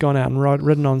there that he's gone out and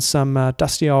ridden on some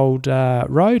dusty old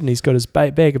road, and he's got his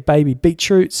bag of baby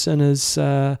beetroots in his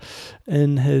little.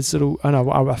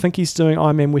 I think he's doing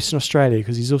Ironman Western Australia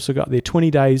because he's also got there 20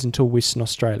 days until Western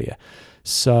Australia.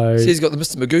 So he's got the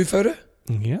Mr. Magoo photo.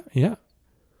 Yeah.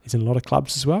 He's in a lot of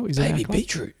clubs as well. He's baby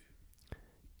beetroot.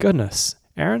 Goodness,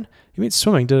 Aaron, he went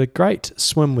swimming. Did a great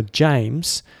swim with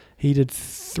James. He did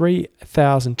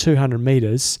 3,200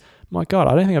 meters. My God,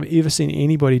 I don't think I've ever seen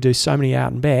anybody do so many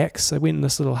out and backs. They went in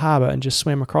this little harbour and just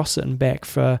swam across it and back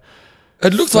for.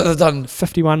 It looks like they've done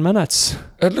 51 minutes.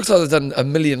 It looks like they've done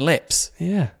 1 million laps.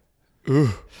 Yeah.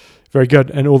 Ooh. Very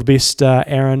good, and all the best,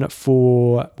 Aaron,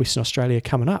 for Western Australia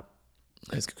coming up.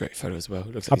 That's a great photo as well.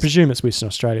 It looks I like presume it's Western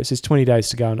Australia. It says 20 days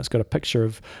to go, and it's got a picture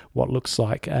of what looks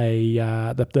like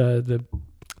the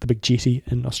big jetty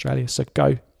in Australia. So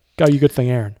go, you good thing,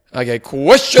 Aaron. Okay,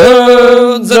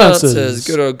 questions and answers.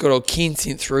 Good old Ken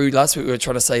sent through. Last week we were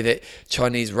trying to say that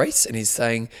Chinese race, and he's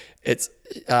saying it's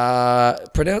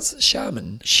pronounced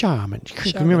shaman. Shaman.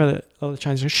 Remember that all the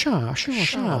Chinese Sha. So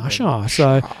it's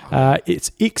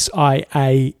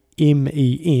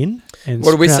Xiamen. And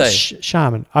what do we say?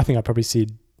 Shaman. I think I probably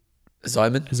said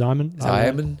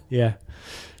Xiamen. Yeah.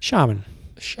 Shaman.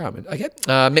 Okay.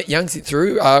 Matt Young sent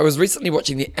through. I was recently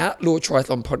watching the Outlaw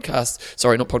Triathlon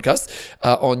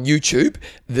on YouTube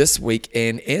this week,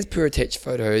 and as per attached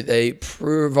photo, they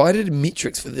provided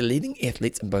metrics for the leading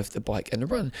athletes in both the bike and the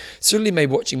run. Certainly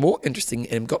made watching more interesting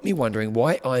and got me wondering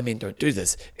why Ironman don't do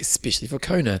this, especially for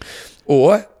Kona.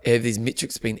 Or have these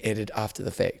metrics been added after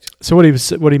the fact? So what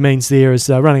he means there is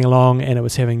they're running along and it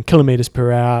was having kilometres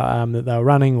per hour that they were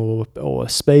running or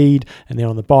speed, and then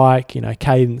on the bike,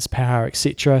 cadence, power,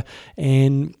 etc.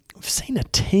 And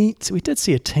we did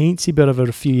see a teensy bit of it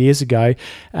a few years ago.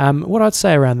 What I'd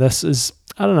say around this is,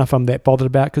 I don't know if I'm that bothered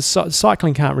about, because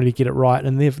cycling can't really get it right,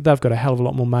 and they've got a hell of a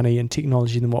lot more money and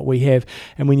technology than what we have.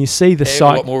 And when you see the a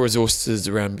lot more resources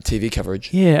around TV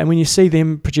coverage. Yeah, and when you see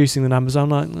them producing the numbers, I'm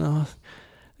like,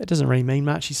 that doesn't really mean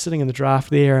much. He's sitting in the draft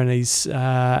there, and he's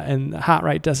and heart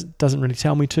rate doesn't really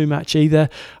tell me too much either.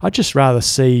 I'd just rather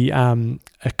see a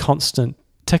constant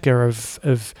ticker of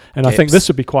and gaps. I think this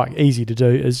would be quite easy to do,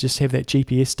 is just have that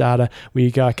GPS data where you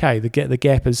go, okay, the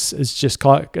gap is just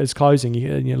is closing,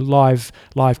 live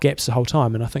gaps the whole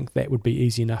time, and I think that would be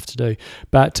easy enough to do.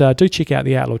 But do check out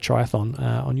the Outlaw Triathlon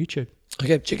on YouTube.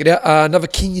 Okay, check it out. Another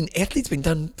Kenyan athlete's been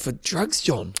done for drugs,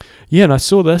 John. Yeah, and I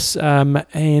saw this,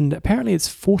 and apparently it's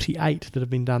 48 that have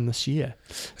been done this year.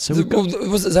 So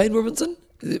was it Zane Robinson?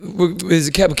 There's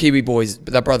a couple of Kiwi boys,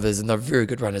 but they're brothers and they're very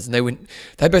good runners. And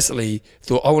they basically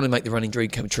thought, I want to make the running dream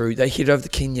come true. They headed over to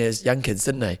Kenya as young kids,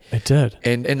 didn't they? They did.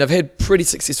 And they've had pretty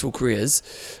successful careers.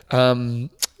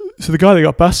 So the guy that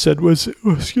got busted was,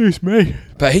 excuse me.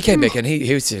 But he came back and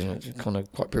he was kind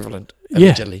of quite prevalent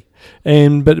allegedly. Yeah.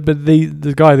 And but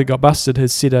the guy that got busted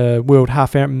has set a world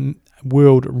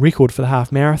record for the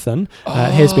half marathon.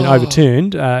 It has been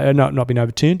overturned. Not been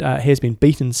overturned. It has been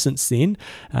beaten since then.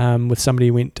 With somebody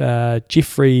who went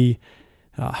Jeffrey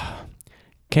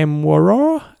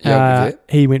Kamworor.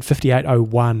 He went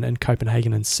 58:01 in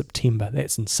Copenhagen in September.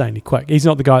 That's insanely quick. He's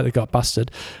not the guy that got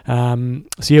busted. So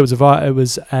yeah, it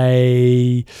was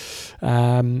a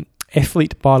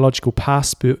athlete biological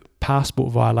passport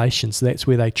violation. So that's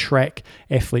where they track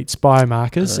athletes'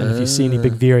 biomarkers, and if you see any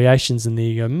big variations in there,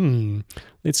 you go,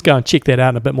 let's go and check that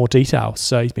out in a bit more detail.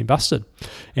 So he's been busted,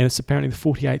 and it's apparently the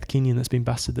 48th Kenyan that's been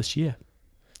busted this year.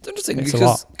 It's interesting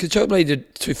because Kipchoge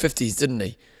did 250s, didn't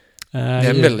he?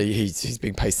 Admittedly, he's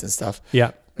been paced and stuff.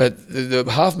 Yeah, but the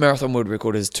half marathon world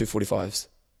record is 245s.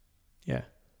 Yeah.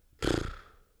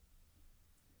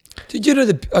 Did you know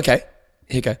okay,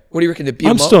 here you go. What do you reckon the beer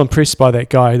I'm mile? still impressed by that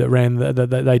guy that ran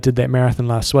they did that marathon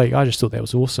last week. I just thought that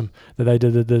was awesome that they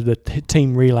did the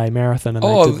team relay marathon. And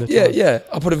Oh, they did the yeah, time. yeah.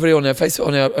 I'll put a video on our Facebook,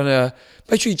 on our.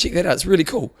 Make sure you check that out. It's really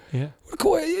cool. Yeah. What a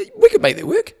cool. We could make that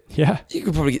work. Yeah. You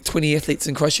could probably get 20 athletes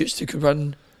in Christchurch who could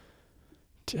run.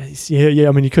 Jeez. Yeah.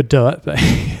 I mean, you could do it, but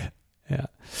yeah,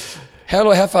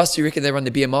 How fast do you reckon they run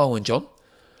the beer mile one, John?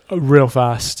 real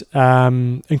fast,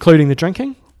 including the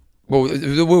drinking. Well,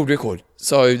 the world record.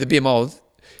 So the beer mile,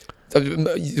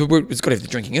 the world, it's got to have the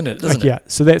drinking in it, doesn't it? Yeah.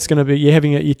 So that's going to be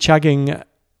you're chugging.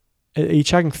 Are you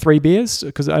chugging 3 beers?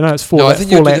 Because I know it's four. No, I four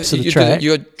think you laps of the track.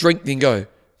 You drink then go.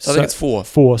 So I think it's 4.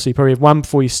 4. So you probably have one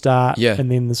before you start. Yeah. And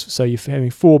then so you're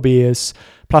having 4 beers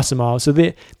plus a mile. So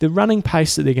the running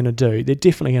pace that they're going to do, they're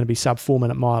definitely going to be sub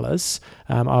 4-minute milers.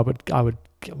 I would.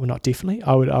 Well, not definitely.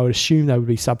 I would assume they would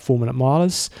be sub 4-minute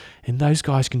milers, and those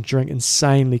guys can drink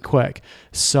insanely quick.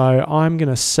 So I'm going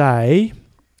to say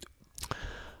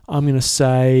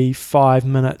 5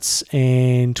 minutes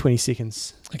and 20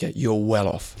 seconds. Okay, you're well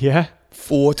off. Yeah.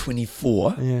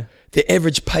 4:24. Yeah. The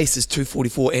average pace is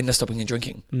 2:44, and they're stopping and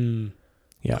drinking.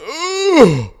 Yeah.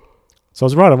 So I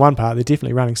was right on one part. They're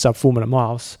definitely running sub 4-minute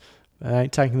miles. It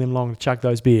ain't taking them long to chug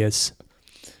those beers.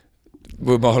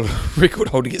 Well, my record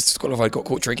holder gets disqualified, got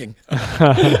caught drinking.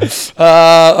 Okay.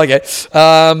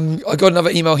 I got another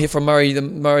email here from Murray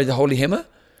the Holy Hammer.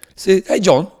 Said, hey,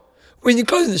 John, when you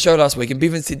closing the show last week and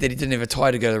Bevan said that he didn't have a tie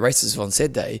to go to the races on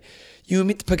Saturday, you were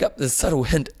meant to pick up the subtle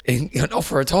hint and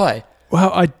offer a tie.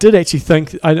 Well, I did actually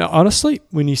think, honestly,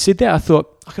 when you said that, I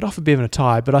thought I could offer Bevan a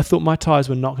tie, but I thought my ties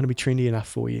were not going to be trendy enough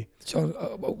for you. John,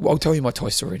 I'll tell you my tie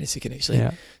story in a second, actually.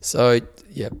 Yeah. So there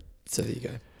you go.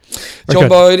 John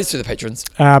Boy, let's do the patrons.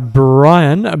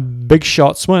 Brian, Big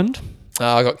Shots Wind.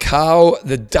 I got Carl,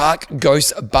 the Dark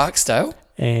Ghost Barksdale.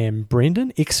 And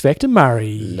Brendan, X Factor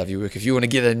Murray. Love your work. If you want to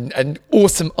get an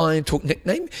awesome Iron Talk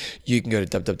nickname, you can go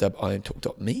to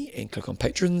www.irontalk.me and click on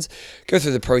patrons. Go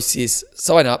through the process,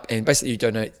 sign up, and basically you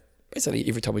donate. Basically,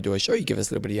 every time we do a show, you give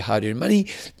us a little bit of your hard-earned money.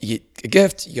 You get a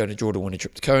gift. You go on a draw to win a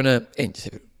trip to Kona, and just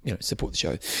have support the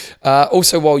show.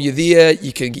 Also, while you're there,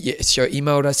 you can get your show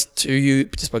emailed us to you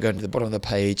just by going to the bottom of the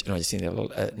page, and I just send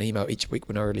out an email each week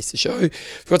when I release the show.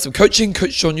 If you've got some coaching,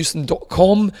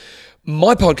 coachjohnnewson.com.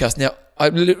 My podcast now. I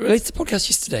released the podcast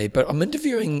yesterday, but I'm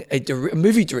interviewing a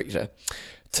movie director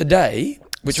today,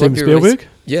 which Steven won't be Spielberg? released.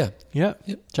 Yeah. Yeah.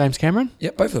 Yep. James Cameron? Yeah,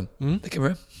 both of them. They come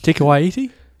around. Taika Waititi?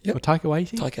 Yep. Or Taika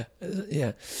Waititi? Taika.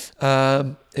 Yeah.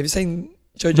 Have you seen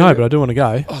Jojo? No, but I do want to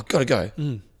go. Oh, gotta go.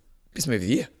 Best movie of the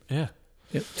year. Yeah.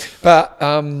 Yep. But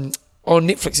on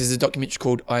Netflix there's a documentary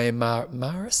called I Am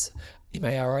Maris,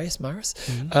 M-A-R-I-S, Maris.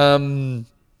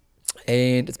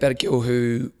 And it's about a girl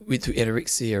who went through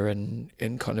anorexia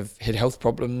and kind of had health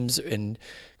problems and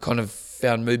kind of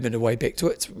found movement a way back to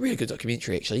it. It's a really good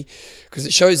documentary, actually, because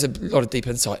it shows a lot of deep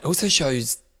insight. It also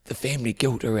shows the family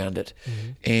guilt around it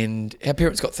and how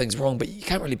parents got things wrong, but you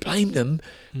can't really blame them.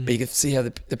 But you can see how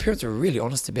the parents are really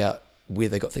honest about where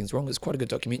they got things wrong. It's quite a good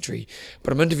documentary.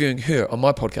 But I'm interviewing her on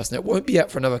my podcast now. It won't be out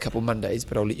for another couple of Mondays,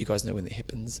 but I'll let you guys know when that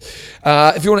happens.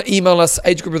 If you want to email us,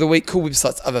 age group of the week, cool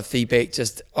websites, other feedback,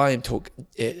 just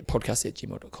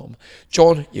imtalkpodcast@gmail.com.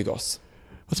 John, you goss.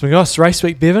 What's my goss? Race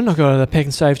week, Bevan. I've got the Pack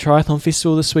and Save Triathlon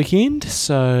Festival this weekend,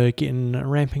 so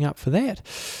ramping up for that.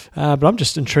 But I'm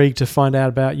just intrigued to find out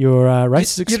about your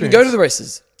races You experience. didn't go to the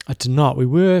races? I did not. We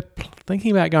were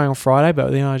thinking about going on Friday,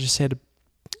 but then I just had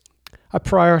I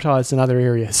prioritised in other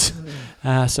areas.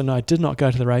 So no, I did not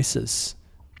go to the races.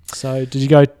 So did you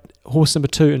go horse number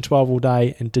 2 and 12 all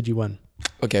day, and did you win?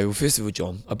 Okay, well, first of all,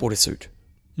 John, I bought a suit.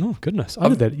 Oh, goodness. I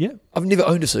did that, yeah. I've never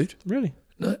owned a suit. Really?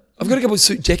 No. I've got a couple of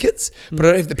suit jackets, but I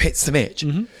don't have the pants to match.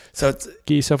 So it's,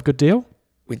 Get yourself a good deal?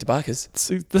 went to Barker's.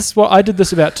 So this is what I did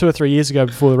this about 2 or 3 years ago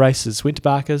before the races. Went to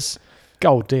Barker's,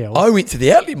 gold deal. I went to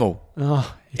the Outlet Mall.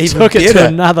 Oh, you Even took it to better.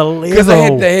 another level. Because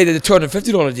they had a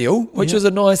 $250 deal, which was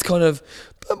a nice kind of,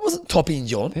 it wasn't top end,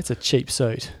 John. That's a cheap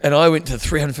suit. And I went to the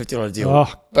 $350 deal.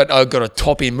 Oh. But I got a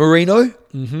top end merino.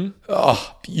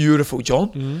 Oh, beautiful,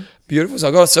 John. Beautiful. So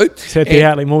I got a suit. So at the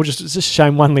Outlet Mall, it's just a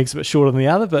shame one leg's a bit shorter than the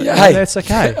other, but hey, that's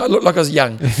okay. I looked like I was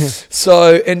young.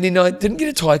 And then I didn't get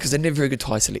a tie because they didn't have a very good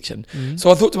tie selection.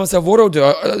 So I thought to myself, what I'll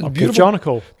do, Give John a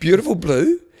call. beautiful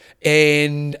blue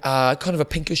and kind of a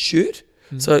pinkish shirt.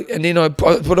 So, and then I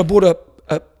bought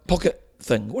a pocket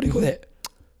thing. What do you call that?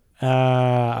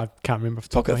 I can't remember. Off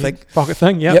the top of Pocket my head. thing. Pocket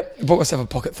thing, yep. Yep. I bought myself a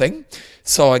pocket thing.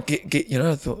 So I get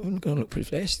I thought, I'm going to look pretty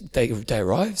flash. Day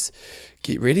arrives,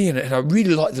 get ready. And I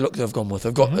really like the look that I've gone with.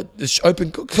 I've got this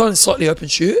open, kind of slightly open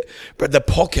shirt, but the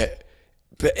pocket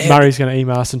But Murray's going to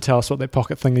email us and tell us what that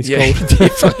pocket thing is called.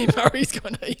 Definitely Murray's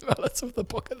going to email us with the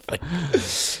pocket thing.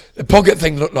 The pocket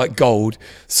thing looked like gold.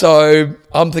 So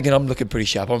I'm thinking I'm looking pretty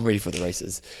sharp. I'm ready for the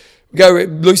races. We go,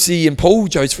 Lucy and Paul,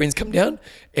 Joe's friends, come down,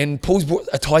 and Paul's brought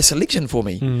a tie selection for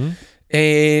me. Mm-hmm.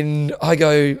 And I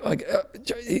go,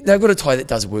 they've got a tie that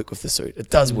does work with the suit. It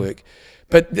does work.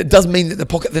 But it does mean that the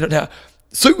pocket thing, now,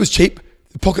 suit was cheap.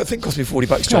 The pocket thing cost me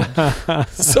 $40, John.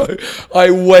 So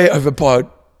I way overpowered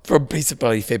for a piece of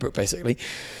bloody fabric, basically.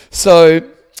 So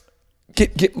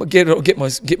get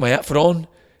my outfit on,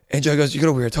 and Joe goes, "You got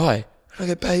to wear a tie." And I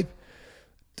go, "Babe,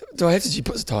 do I have to?" She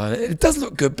puts a tie on it. It does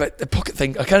look good, but the pocket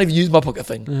thing, I can't even use my pocket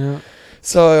thing. Yeah.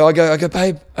 So I go,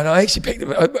 "Babe," and I actually picked it.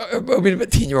 I've been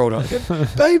about 10-year-old. I go,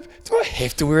 "Babe, do I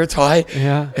have to wear a tie?"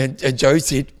 Yeah. And Joe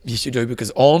said, "Yes, you do,"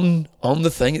 because on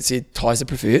the thing it said ties are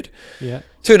preferred. Yeah.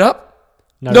 Turn up,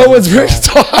 no one's wearing a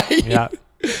tie. Yeah.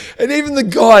 And even the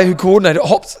guy who coordinated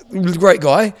Hops, was a great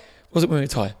guy, wasn't wearing a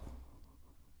tie.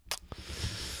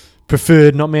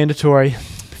 Preferred, not mandatory.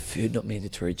 Preferred, not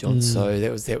mandatory, John. So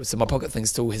that was. So my pocket thing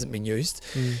still hasn't been used,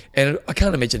 and I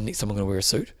can't imagine next time I'm going to wear a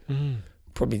suit.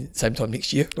 Probably same time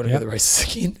next year when I go to the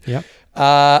races again. Yeah.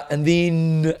 And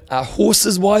then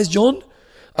horses wise, John.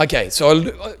 Okay, so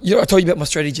I told you about my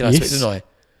strategy last week, didn't I?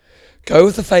 Go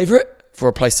with the favourite for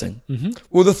a placing.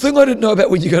 Well, the thing I didn't know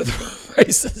about when you go to the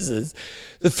races is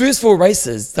the first 4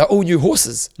 races, they're all new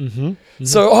horses.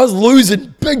 So I was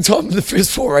losing big time in the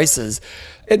first 4 races.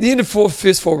 At the end of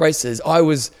first 4 races, I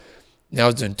was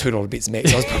doing $2 bets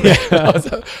max. I was probably,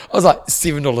 I was like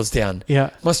 $7 down. Yeah.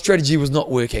 My strategy was not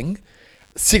working.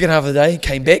 Second half of the day,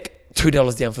 came back,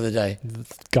 $2 down for the day.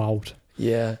 Gold.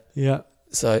 Yeah. Yeah.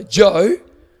 So Joe,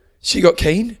 she got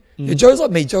keen. And Joe's like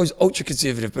me. Joe's ultra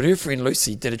conservative, but her friend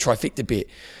Lucy did a trifecta bet.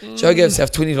 Joe gave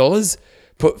herself $20,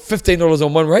 put $15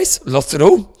 on one race, lost it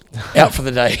all, out for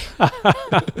the day.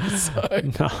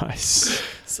 Nice.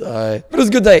 But it was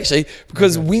a good day actually,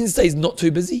 because Wednesday's not too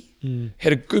busy.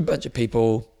 Had a good bunch of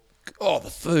people. Oh,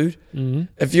 the food.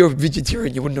 If you're a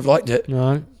vegetarian, you wouldn't have liked it.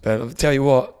 No. But I'll tell you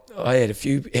what, I had a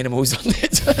few animals on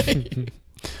that day.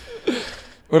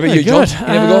 What about you, John? Good. You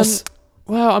have a goss?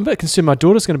 Well, I'm a bit concerned my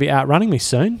daughter's going to be outrunning me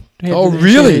soon.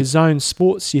 Really? She had Zone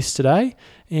Sports yesterday,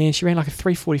 and she ran like a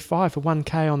 3:45 for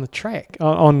 1K on the track,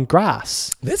 on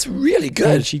grass. That's really good.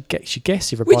 And she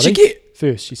gassed everybody. What'd she get?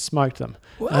 First, she smoked them.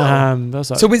 Wow. I was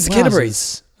like, So when's the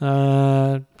Canterbury's?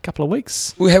 A couple of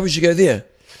weeks. Well, how would you go there?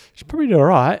 She'll probably do all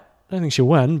right. I don't think she'll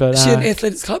win, but... Is she an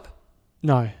athletics club?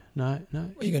 No. Are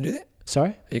you going to do that? Sorry?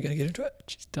 Are you going to get into it?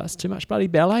 She does too much bloody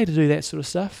ballet to do that sort of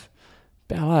stuff.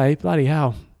 Ballet, bloody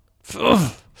hell.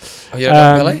 Oh, you don't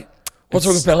know ballet? What's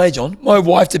wrong with ballet, John? My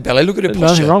wife did ballet. Look at her There's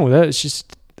posture. nothing wrong with it.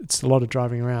 It's a lot of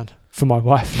driving around. For my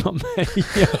wife, not me.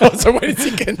 So wait a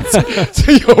second. So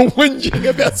you're whinging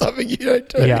about something you don't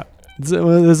do? Yeah.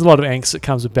 There's a lot of angst that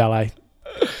comes with ballet.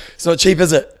 It's not cheap,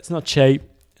 is it? It's not cheap.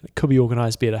 It could be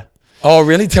organised better. Oh,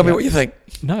 really? Tell me what you think.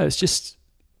 No, it's just...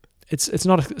 It's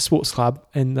not a sports club,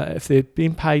 and if they're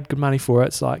being paid good money for it,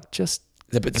 it's like just...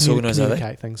 They're a bit disorganised, are they?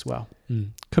 Communicate things well.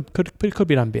 Could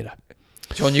be done better.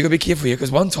 John, you got to be careful here,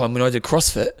 because one time when I did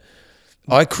CrossFit,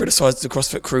 I criticised the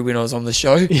CrossFit crew when I was on the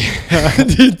show.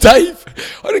 Dave,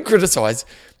 I didn't criticise.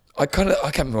 I can't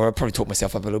remember. I probably talked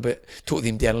myself up a little bit, talked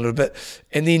them down a little bit.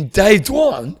 And then Dave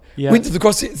Dwan went to the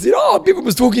CrossFit and said, "Oh, people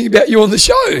was talking about you on the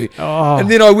show." Oh. And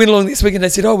then I went along next week and they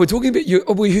said, "Oh, we're talking about you.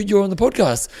 Oh, we heard you were on the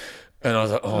podcast." And I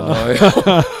was like, "Oh,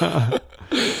 no."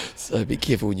 So be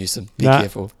careful, Newsom. Be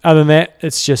careful. Other than that,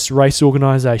 it's just race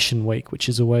organisation week, which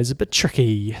is always a bit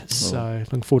tricky. So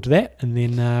looking forward to that. And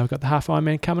then we've got the Half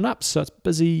Ironman coming up. So it's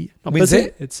busy. Not When's busy.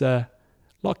 that? It's a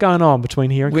lot going on between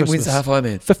here and Christmas. When's the Half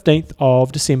Ironman? 15th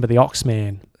of December, the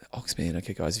Oxman. Oxman.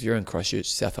 Okay, guys. If you're in Christchurch,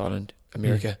 South Island,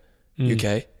 America,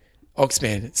 UK,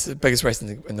 Oxman. It's the biggest race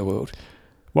in the world.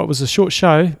 What was a short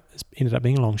show ended up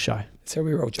being a long show. That's how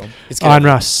we roll, John. I'm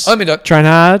Russ. I'm Indo. Train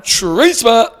hard. Train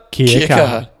smart. Kia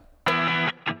kaha.